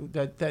experience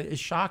Really? that is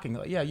shocking.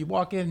 Yeah, you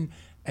walk in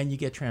and you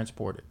get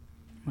transported.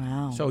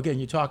 Wow. So again,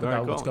 you talk Very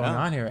about what's cool, going yeah.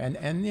 on here,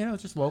 and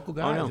just local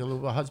guys, no. a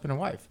little husband and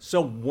wife.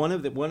 So one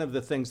of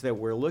the things that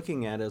we're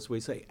looking at is we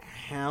say,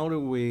 how do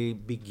we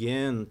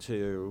begin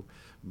to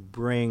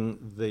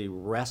bring the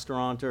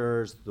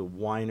restaurateurs, the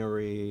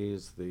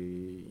wineries,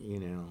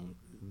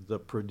 the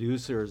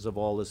producers of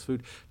all this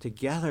food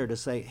together to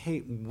say, hey,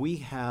 we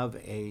have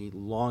a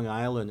Long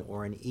Island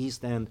or an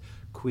East End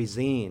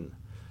cuisine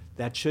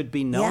that should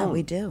be known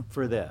we do.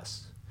 for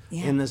this.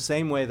 Yeah. In the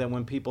same way that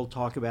when people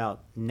talk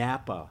about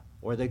Napa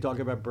or they talk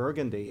about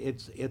Burgundy.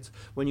 It's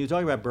when you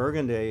talk about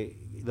Burgundy,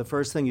 the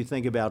first thing you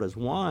think about is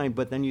wine,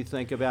 but then you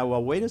think about,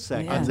 well, wait a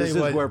second, Yeah. I'll this tell you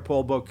is what, where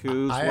Paul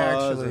Bocuse was. I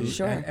actually,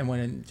 Sure. and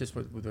when just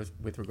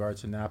with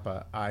regards to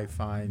Napa, I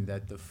find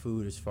that the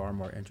food is far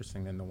more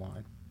interesting than the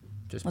wine.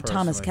 Just Well,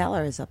 Thomas personally.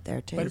 Keller is up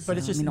there too. But so,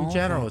 it's just I mean, all in of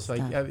general. that It's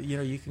like stuff.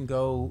 you can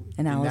go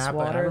And in Alice Napa. And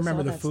I Waters, remember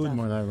all the that food stuff.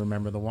 more than I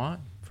remember the wine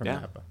from Yeah,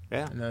 Napa.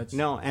 yeah. And that's,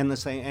 No, and the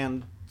same,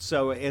 and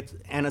so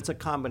it's a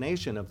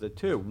combination of the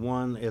two.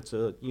 One, it's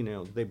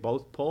they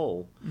both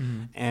pull,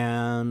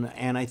 and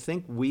I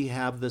think we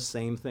have the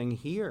same thing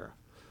here,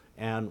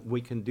 and we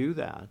can do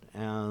that,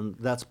 and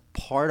that's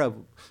part of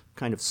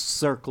kind of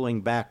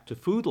circling back to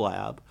Food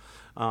Lab.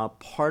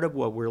 Part of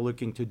what we're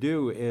looking to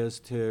do is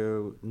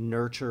to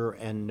nurture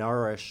and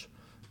nourish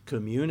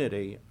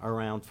community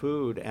around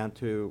food and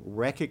to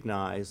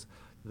recognize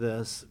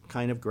this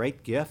kind of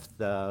great gift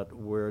that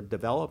we're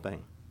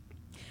developing.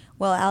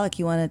 Well, Alec,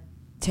 you want to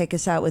take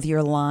us out with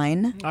your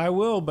line? I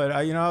will, but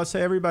I'll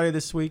say everybody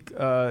this week,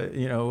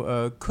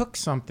 cook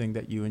something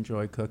that you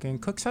enjoy cooking.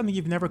 Cook something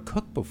you've never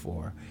cooked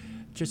before,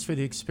 just for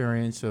the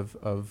experience of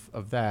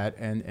that,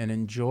 and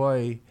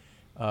enjoy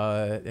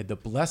the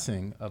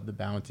blessing of the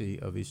bounty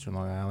of Eastern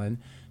Long Island.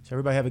 So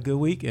everybody have a good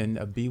week,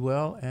 and be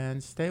well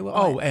and stay well.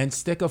 Oh, and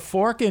stick a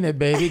fork in it,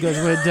 baby, because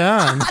we're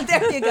done.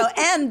 There you go.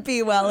 And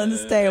be well and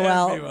stay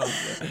well. Be well.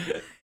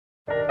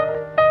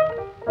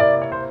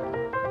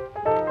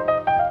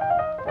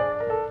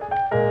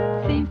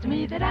 Seems to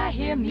me that I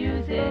hear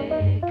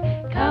music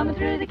coming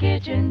through the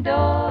kitchen door.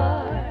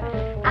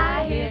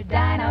 I hear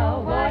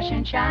Dinah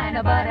washing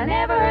china, but I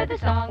never heard the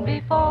song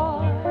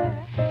before.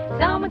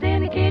 Someone's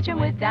in the kitchen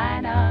with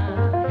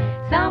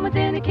Dinah. Someone's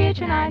in the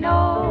kitchen, I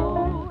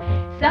know.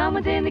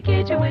 Someone's in the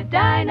kitchen with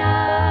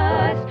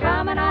Dinah,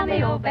 strumming on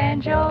the old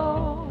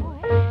banjo.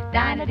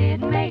 Dinah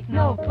didn't make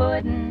no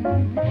pudding,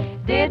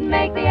 didn't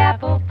make the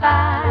apple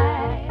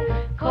pie,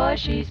 'cause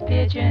she's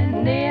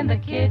pitching in the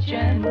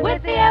kitchen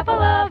with the apple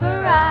of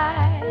her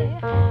eye.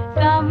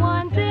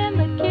 Someone's in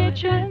the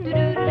kitchen,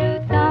 doo-doo-doo.